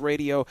Sports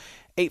Radio,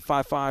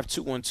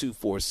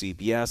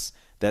 855-212-4CBS.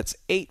 That's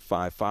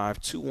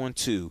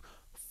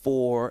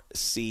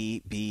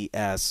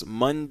 855-212-4CBS.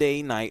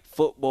 Monday Night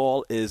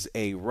Football is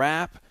a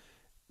wrap.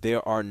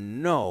 There are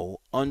no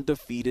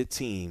undefeated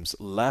teams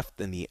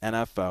left in the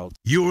NFL.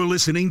 You're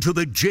listening to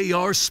the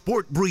JR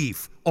Sport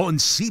Brief on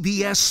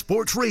CBS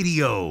Sports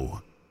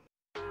Radio.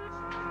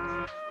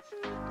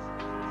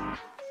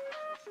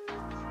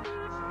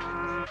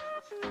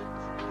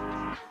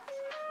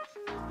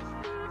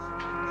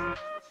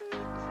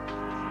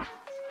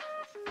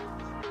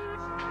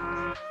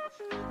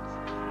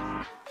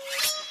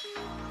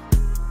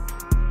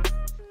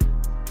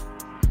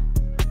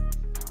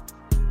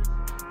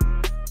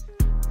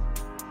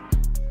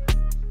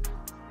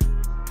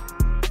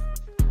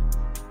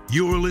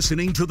 You're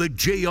listening to the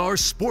JR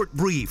Sport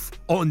Brief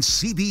on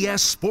CBS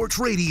Sports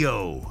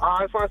Radio.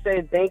 I just want to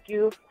say thank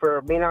you for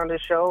being on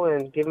this show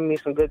and giving me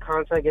some good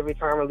content every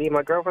time I leave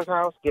my girlfriend's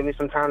house. Give me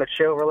some time to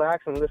chill,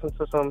 relax, and listen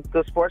to some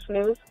good sports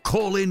news.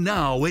 Call in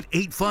now at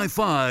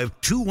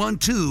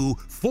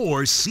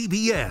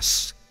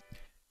 855-212-4CBS.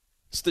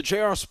 It's the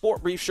JR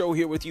Sport Brief Show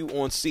here with you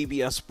on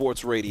CBS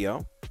Sports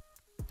Radio.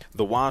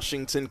 The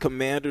Washington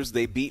Commanders,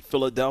 they beat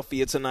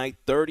Philadelphia tonight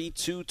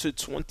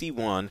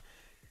 32-21.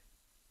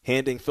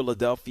 Handing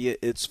Philadelphia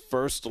its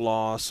first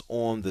loss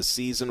on the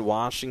season.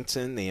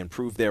 Washington, they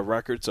improved their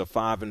record to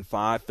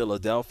 5-5.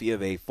 Philadelphia,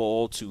 they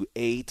fall to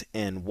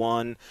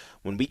 8-1.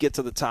 When we get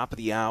to the top of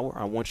the hour,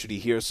 I want you to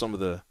hear some of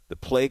the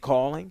play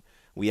calling.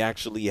 We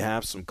actually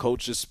have some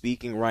coaches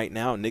speaking right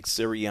now. Nick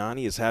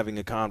Sirianni is having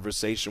a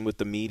conversation with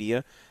the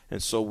media,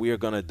 and so we are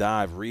going to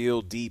dive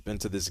real deep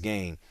into this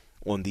game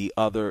on the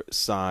other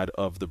side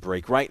of the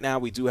break. Right now,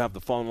 we do have the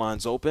phone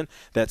lines open.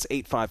 That's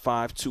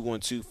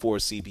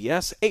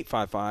 855-212-4CBS,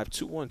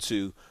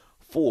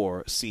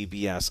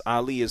 855-212-4CBS.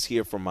 Ali is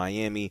here from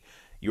Miami.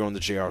 You're on the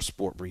JR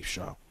Sport Brief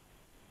Show.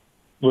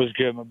 What's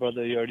good, my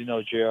brother? You already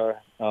know, JR.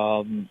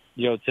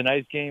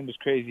 Tonight's game was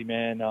crazy,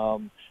 man.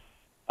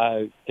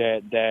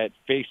 That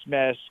face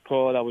mask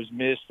call that was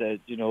missed,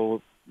 that,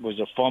 was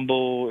a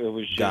fumble. It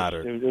was just,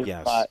 Goddard, it was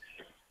yes. a lot.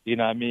 You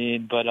know what I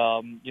mean? But,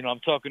 I'm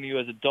talking to you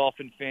as a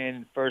Dolphin fan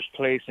in first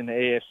place in the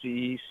AFC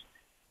East.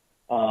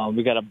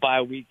 We got a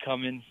bye week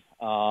coming.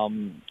 I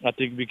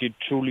think we could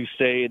truly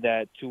say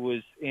that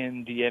Tua's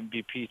in the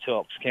MVP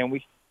talks, can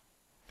we?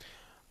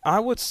 I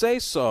would say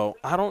so.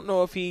 I don't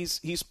know if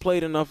he's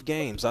played enough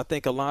games. I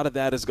think a lot of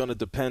that is going to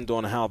depend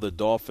on how the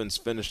Dolphins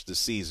finish the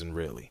season,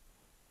 really.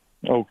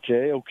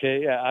 Okay.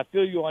 I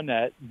feel you on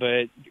that.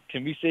 But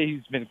can we say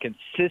he's been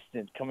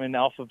consistent coming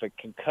off of a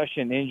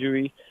concussion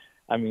injury?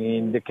 I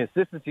mean, the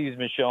consistency he's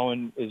been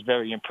showing is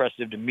very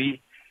impressive to me.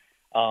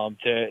 I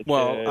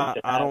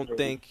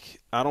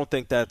don't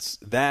think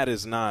that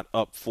is not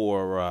up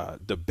for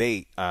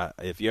debate.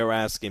 If you're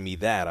asking me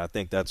that, I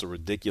think that's a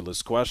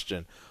ridiculous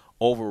question.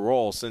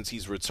 Overall, since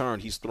he's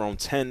returned, he's thrown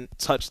 10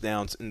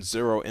 touchdowns and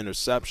 0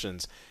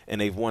 interceptions, and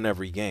they've won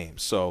every game.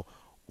 So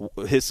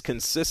his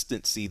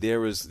consistency,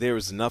 there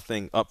is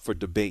nothing up for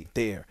debate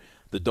there.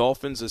 The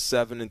Dolphins are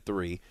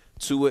 7-3.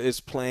 Tua is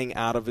playing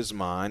out of his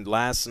mind.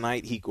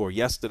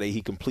 Yesterday,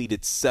 he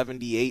completed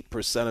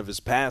 78% of his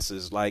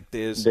passes.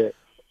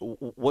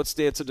 What's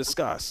there to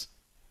discuss?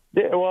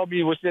 Yeah, well, I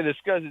mean, what's been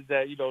discussed is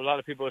that, a lot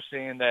of people are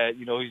saying that,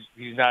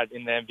 he's not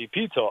in the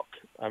MVP talk.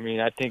 I mean,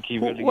 I think he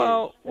really is.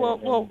 Well,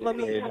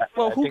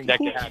 I think that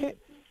can happen.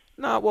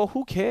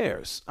 Who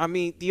cares? I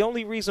mean, the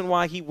only reason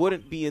why he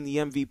wouldn't be in the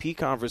MVP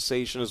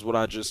conversation is what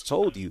I just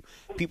told you.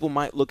 People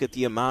might look at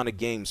the amount of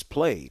games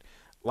played.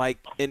 Like,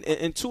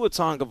 in Tua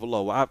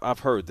Tagovailoa, I've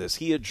heard this.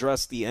 He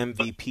addressed the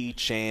MVP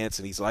chance,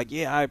 and he's like,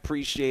 yeah, I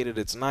appreciate it.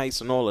 It's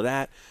nice and all of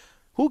that.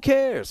 Who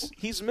cares?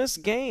 He's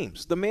missed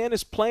games. The man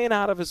is playing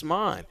out of his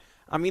mind.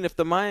 I mean, if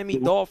the Miami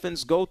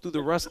Dolphins go through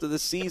the rest of the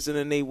season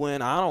and they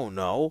win, I don't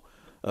know,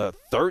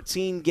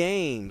 13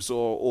 games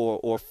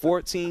or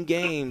 14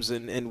 games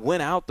and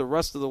win out the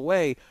rest of the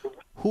way,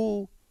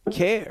 who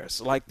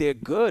cares? Like, they're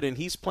good, and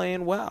he's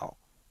playing well.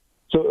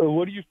 So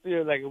what do you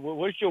feel like?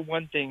 What's your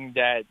one thing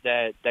that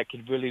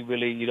could really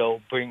bring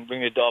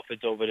the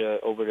Dolphins over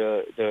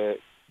the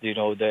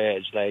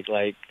edge?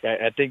 Like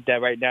I think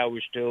that right now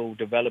we're still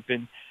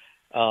developing.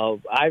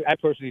 I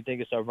personally think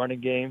it's our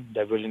running game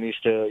that really needs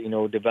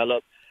to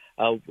develop.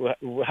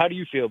 How do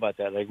you feel about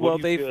that? Like,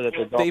 what do you feel that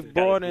the Dolphins they've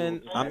brought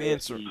in.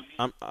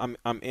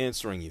 I'm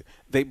answering you.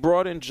 They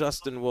brought in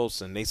Justin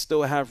Wilson. They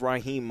still have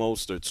Raheem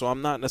Mostert, so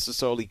I'm not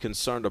necessarily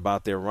concerned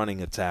about their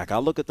running attack. I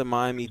look at the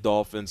Miami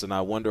Dolphins and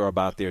I wonder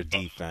about their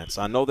defense.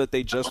 I know that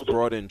they just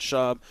brought in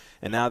Chubb,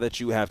 and now that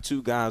you have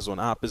two guys on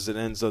opposite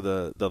ends of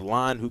the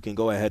line who can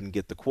go ahead and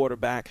get the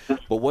quarterback,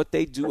 but what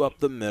they do up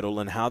the middle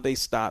and how they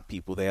stop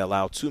people, they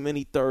allow too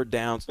many third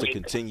downs to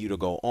continue to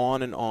go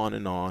on and on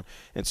and on,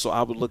 and so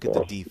I would look at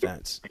the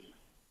defense.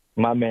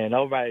 My man,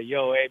 all right.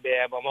 Yo, hey,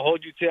 man, I'm going to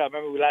hold you to it. I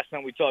remember last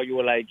time we talked, you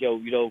were like,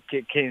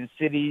 Kansas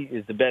City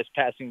is the best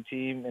passing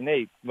team. And,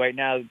 right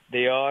now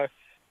they are.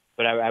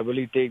 But I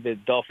really think the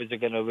Dolphins are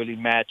going to really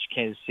match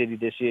Kansas City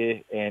this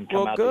year and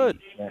come out. Well, good.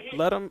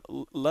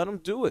 Let them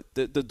do it.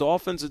 The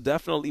Dolphins are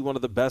definitely one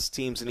of the best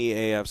teams in the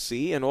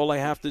AFC, and all they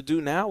have to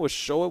do now is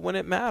show it when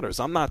it matters.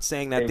 I'm not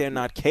saying that they're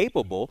not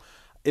capable.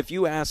 If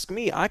you ask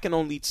me, I can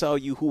only tell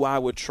you who I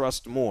would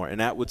trust more, and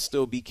that would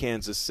still be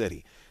Kansas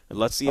City. And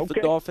let's see if the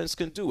Dolphins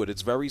can do it.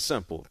 It's very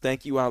simple.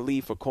 Thank you,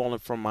 Ali, for calling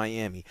from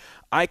Miami.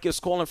 Ike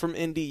is calling from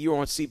Indy. You're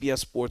on CBS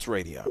Sports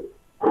Radio.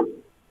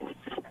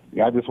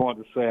 Yeah, I just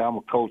wanted to say I'm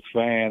a Colts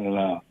fan, and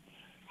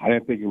I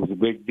didn't think it was a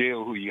big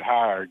deal who you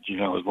hired,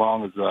 as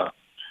long as the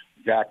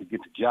guy could get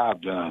the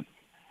job done.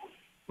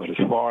 But as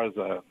far as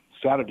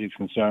Saturday's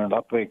concerned, I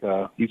think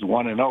he's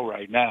 1-0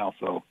 right now,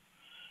 so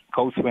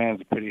Colts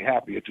fans are pretty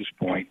happy at this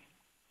point.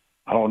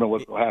 I don't know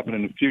what's going to happen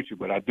in the future,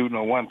 but I do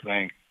know one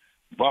thing.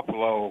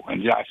 Buffalo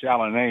and Josh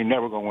Allen, they ain't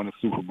never going to win the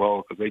Super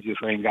Bowl because they just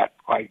ain't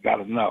quite got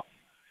enough.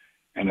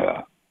 And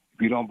if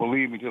you don't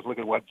believe me, just look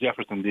at what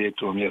Jefferson did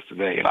to him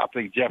yesterday. And I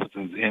think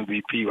Jefferson's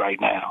MVP right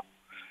now.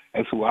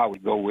 That's who I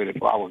would go with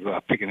if I was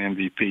picking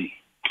MVP.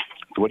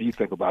 So what do you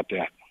think about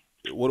that?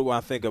 What do I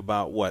think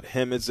about what?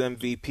 Him as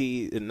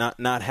MVP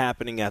not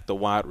happening at the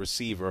wide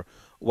receiver.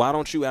 Why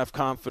don't you have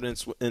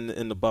confidence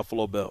in the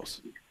Buffalo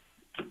Bills?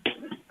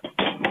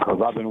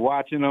 Because I've been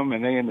watching them,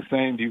 and they're in the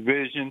same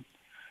division.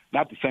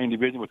 Not the same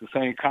division, but the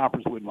same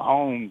conference with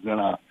Mahomes, and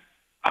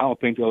I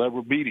don't think they'll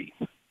ever beat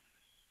him.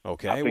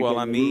 Okay, well,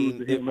 I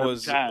mean, it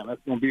was that's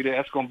going to be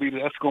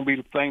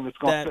the thing that's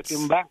going to set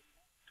them back.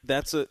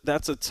 That's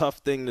a tough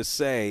thing to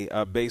say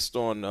based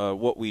on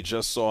what we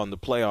just saw in the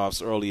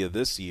playoffs earlier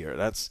this year.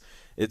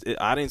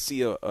 I didn't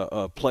see a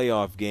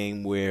playoff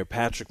game where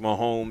Patrick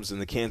Mahomes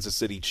and the Kansas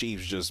City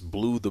Chiefs just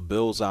blew the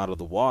Bills out of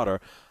the water.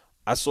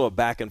 I saw a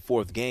back and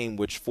forth game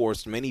which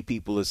forced many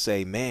people to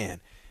say, man,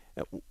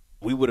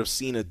 we would have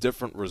seen a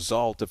different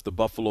result if the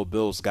Buffalo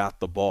Bills got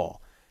the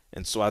ball.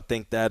 And so I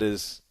think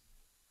that's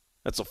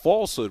a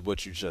falsehood,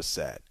 what you just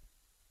said.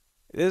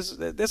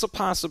 There's a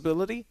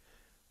possibility.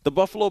 The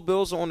Buffalo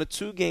Bills are on a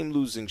 2-game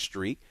losing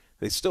streak.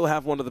 They still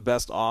have one of the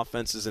best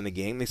offenses in the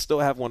game. They still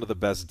have one of the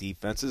best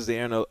defenses.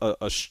 They're in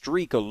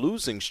a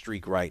losing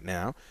streak right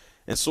now.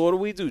 And so what do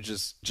we do?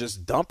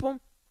 Just dump them?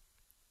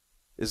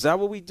 Is that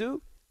what we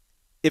do?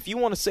 If you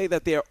want to say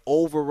that they're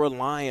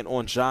over-reliant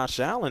on Josh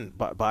Allen,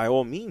 by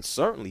all means,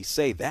 certainly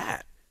say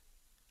that.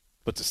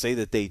 But to say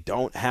that they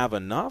don't have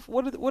enough?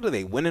 What are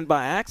they, winning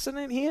by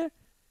accident here?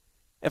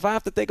 If I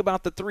have to think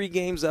about the 3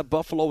 games that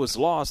Buffalo has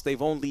lost, they've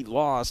only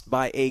lost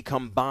by a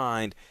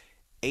combined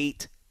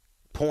 8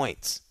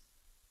 points.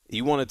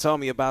 You want to tell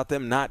me about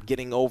them not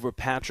getting over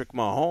Patrick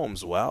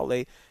Mahomes? Well,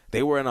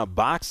 they were in a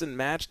boxing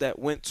match that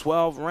went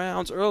 12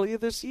 rounds earlier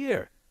this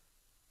year.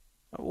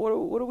 What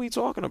are we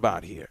talking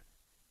about here?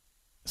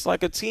 It's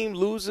like a team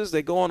loses,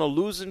 they go on a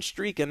losing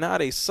streak, and now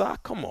they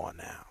suck. Come on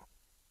now.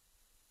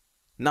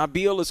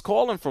 Nabil is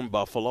calling from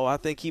Buffalo. I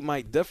think he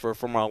might differ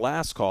from our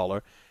last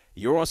caller.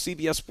 You're on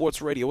CBS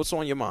Sports Radio. What's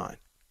on your mind?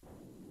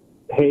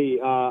 Hey,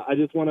 I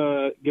just want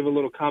to give a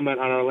little comment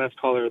on our last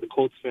caller, the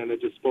Colts fan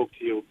that just spoke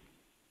to you.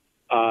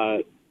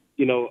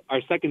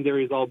 Our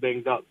secondary is all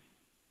banged up.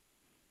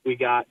 We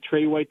got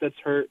Trey White that's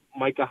hurt,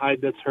 Micah Hyde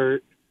that's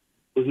hurt,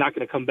 who's not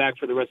going to come back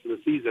for the rest of the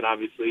season,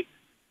 obviously,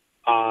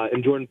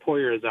 and Jordan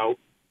Poyer is out.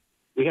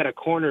 We had a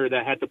corner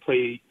that had to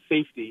play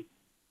safety,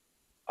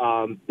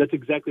 That's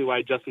exactly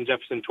why Justin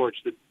Jefferson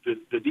torched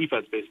the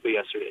defense basically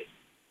yesterday.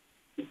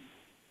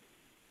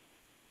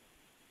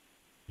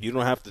 You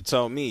don't have to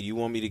tell me. You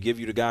want me to give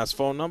you the guy's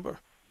phone number?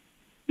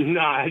 No,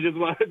 I just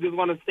want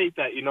to state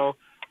that,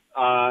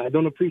 I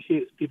don't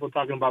appreciate people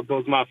talking about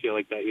Bills Mafia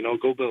like that,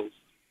 Go Bills.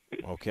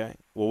 Okay.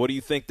 Well, what do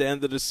you think the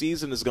end of the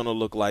season is going to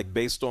look like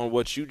based on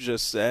what you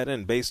just said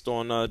and based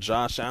on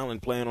Josh Allen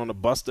playing on a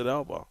busted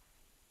elbow?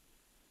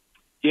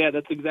 Yeah,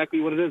 that's exactly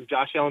what it is.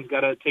 Josh Allen's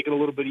got to take it a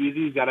little bit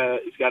easy. He's got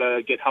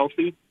to get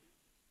healthy,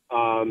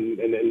 and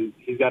then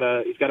he's got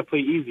to play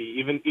easy,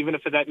 even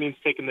if that means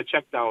taking the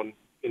check down.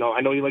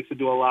 I know he likes to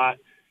do a lot.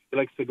 He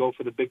likes to go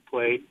for the big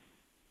play.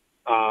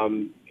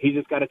 He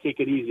just got to take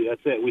it easy.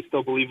 That's it. We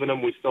still believe in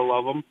him. We still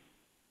love him.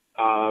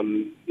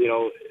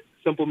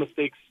 Simple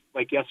mistakes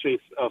like yesterday's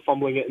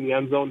fumbling it in the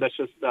end zone. That's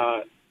just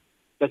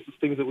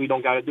things that we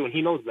don't got to do, and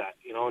he knows that.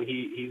 And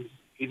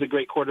he's a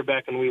great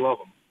quarterback, and we love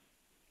him.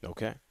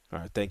 Okay. All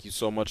right. Thank you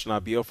so much,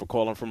 Nabil, for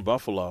calling from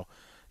Buffalo.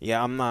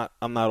 Yeah, I'm not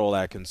all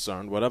that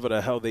concerned. Whatever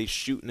the hell they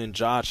shooting in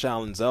Josh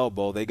Allen's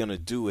elbow, they're gonna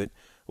do it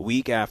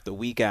week after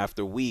week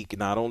after week.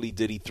 Not only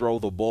did he throw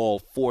the ball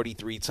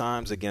 43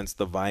 times against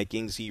the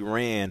Vikings, he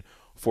ran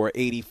for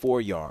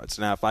 84 yards.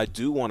 Now, if I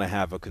do want to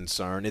have a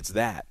concern, it's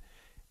that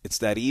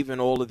even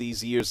all of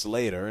these years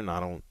later, and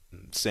I'm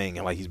saying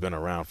it like he's been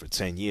around for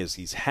 10 years,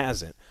 he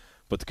hasn't.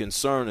 But the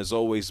concern has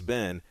always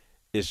been,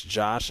 is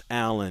Josh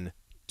Allen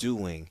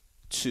doing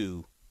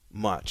too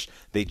much?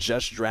 They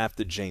just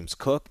drafted James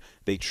Cook.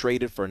 They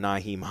traded for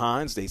Nyheim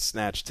Hines. They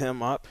snatched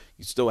him up.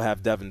 You still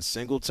have Devin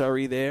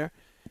Singletary there.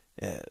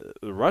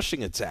 The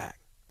rushing attack,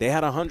 they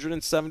had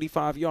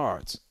 175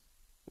 yards.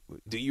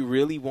 Do you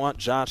really want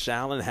Josh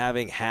Allen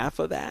having half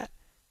of that?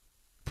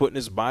 Putting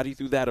his body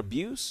through that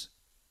abuse?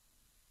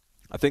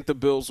 I think the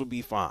Bills will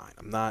be fine.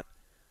 I'm not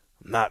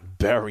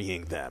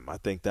burying them. I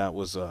think that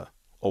was a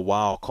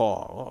wild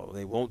call. Oh,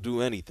 they won't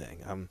do anything.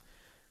 I'm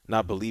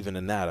not believing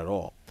in that at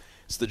all.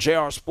 It's the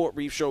JR Sport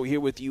Brief Show here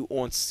with you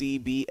on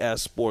CBS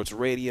Sports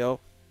Radio.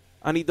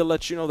 I need to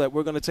let you know that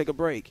we're going to take a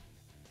break.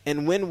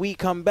 And when we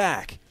come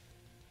back,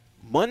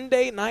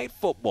 Monday Night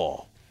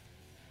Football.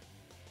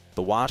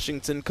 The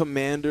Washington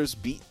Commanders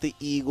beat the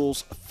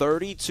Eagles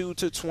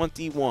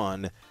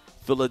 32-21.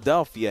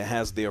 Philadelphia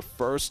has their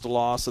first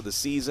loss of the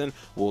season.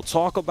 We'll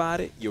talk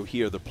about it. You'll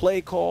hear the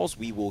play calls.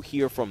 We will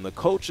hear from the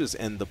coaches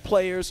and the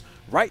players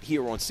right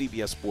here on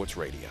CBS Sports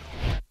Radio.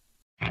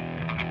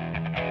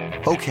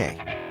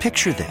 Okay,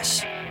 picture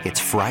this. It's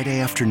Friday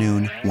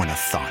afternoon when a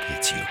thought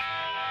hits you.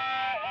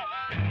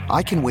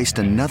 I can waste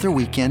another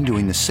weekend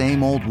doing the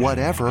same old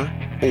whatever,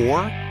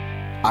 or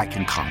I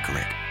can conquer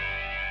it.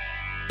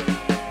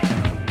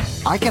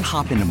 I can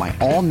hop into my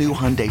all-new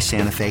Hyundai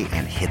Santa Fe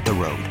and hit the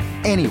road.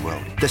 Any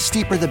road. The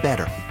steeper, the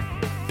better.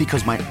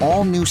 Because my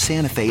all-new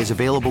Santa Fe is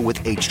available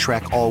with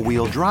H-Track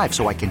all-wheel drive,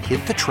 so I can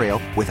hit the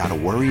trail without a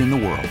worry in the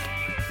world.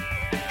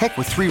 Heck,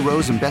 with 3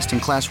 rows and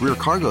best-in-class rear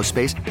cargo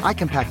space, I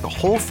can pack the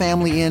whole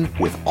family in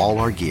with all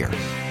our gear.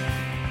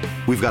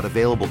 We've got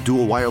available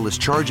dual wireless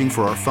charging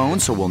for our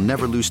phones, so we'll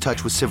never lose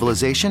touch with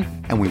civilization,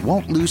 and we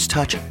won't lose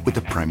touch with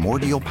the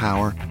primordial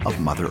power of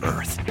Mother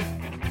Earth.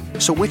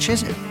 So which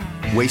is it?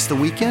 Waste the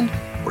weekend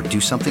or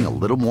do something a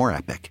little more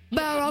epic?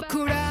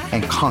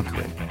 And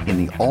conquer it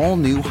in the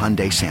all-new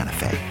Hyundai Santa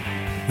Fe.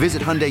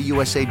 Visit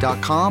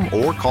HyundaiUSA.com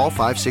or call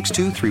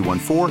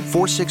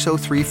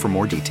 562-314-4603 for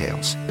more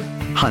details.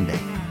 Hyundai,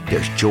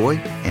 there's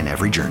joy in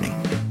every journey.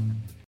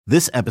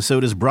 This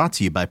episode is brought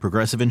to you by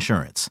Progressive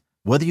Insurance.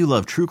 Whether you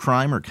love true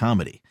crime or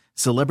comedy,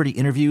 celebrity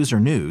interviews or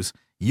news,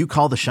 you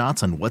call the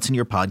shots on what's in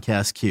your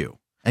podcast queue.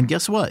 And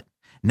guess what?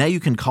 Now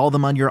you can call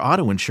them on your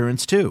auto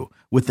insurance too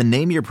with the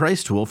Name Your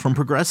Price tool from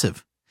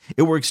Progressive.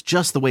 It works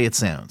just the way it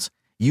sounds.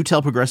 You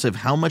tell Progressive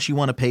how much you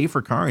want to pay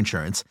for car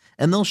insurance,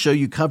 and they'll show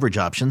you coverage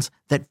options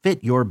that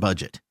fit your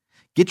budget.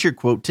 Get your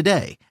quote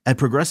today at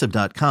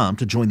Progressive.com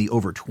to join the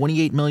over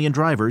 28 million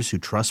drivers who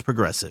trust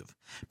Progressive.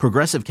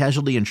 Progressive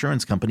Casualty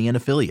Insurance Company and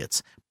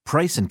Affiliates.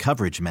 Price and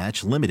coverage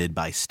match limited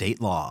by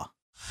state law.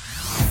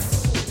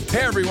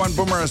 Hey everyone,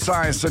 Boomer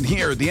Esiason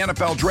here. The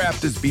NFL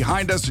Draft is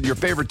behind us and your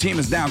favorite team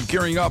is now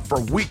gearing up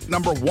for week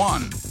number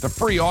 1. The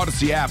free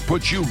Odyssey app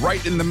puts you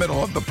right in the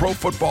middle of the pro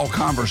football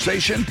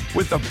conversation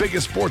with the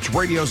biggest sports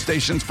radio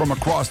stations from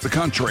across the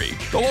country.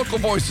 The local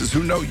voices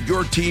who know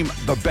your team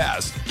the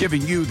best,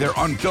 giving you their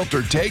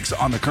unfiltered takes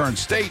on the current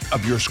state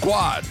of your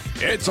squad.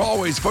 It's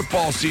always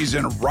football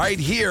season right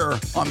here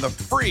on the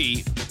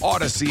free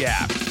Odyssey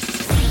app.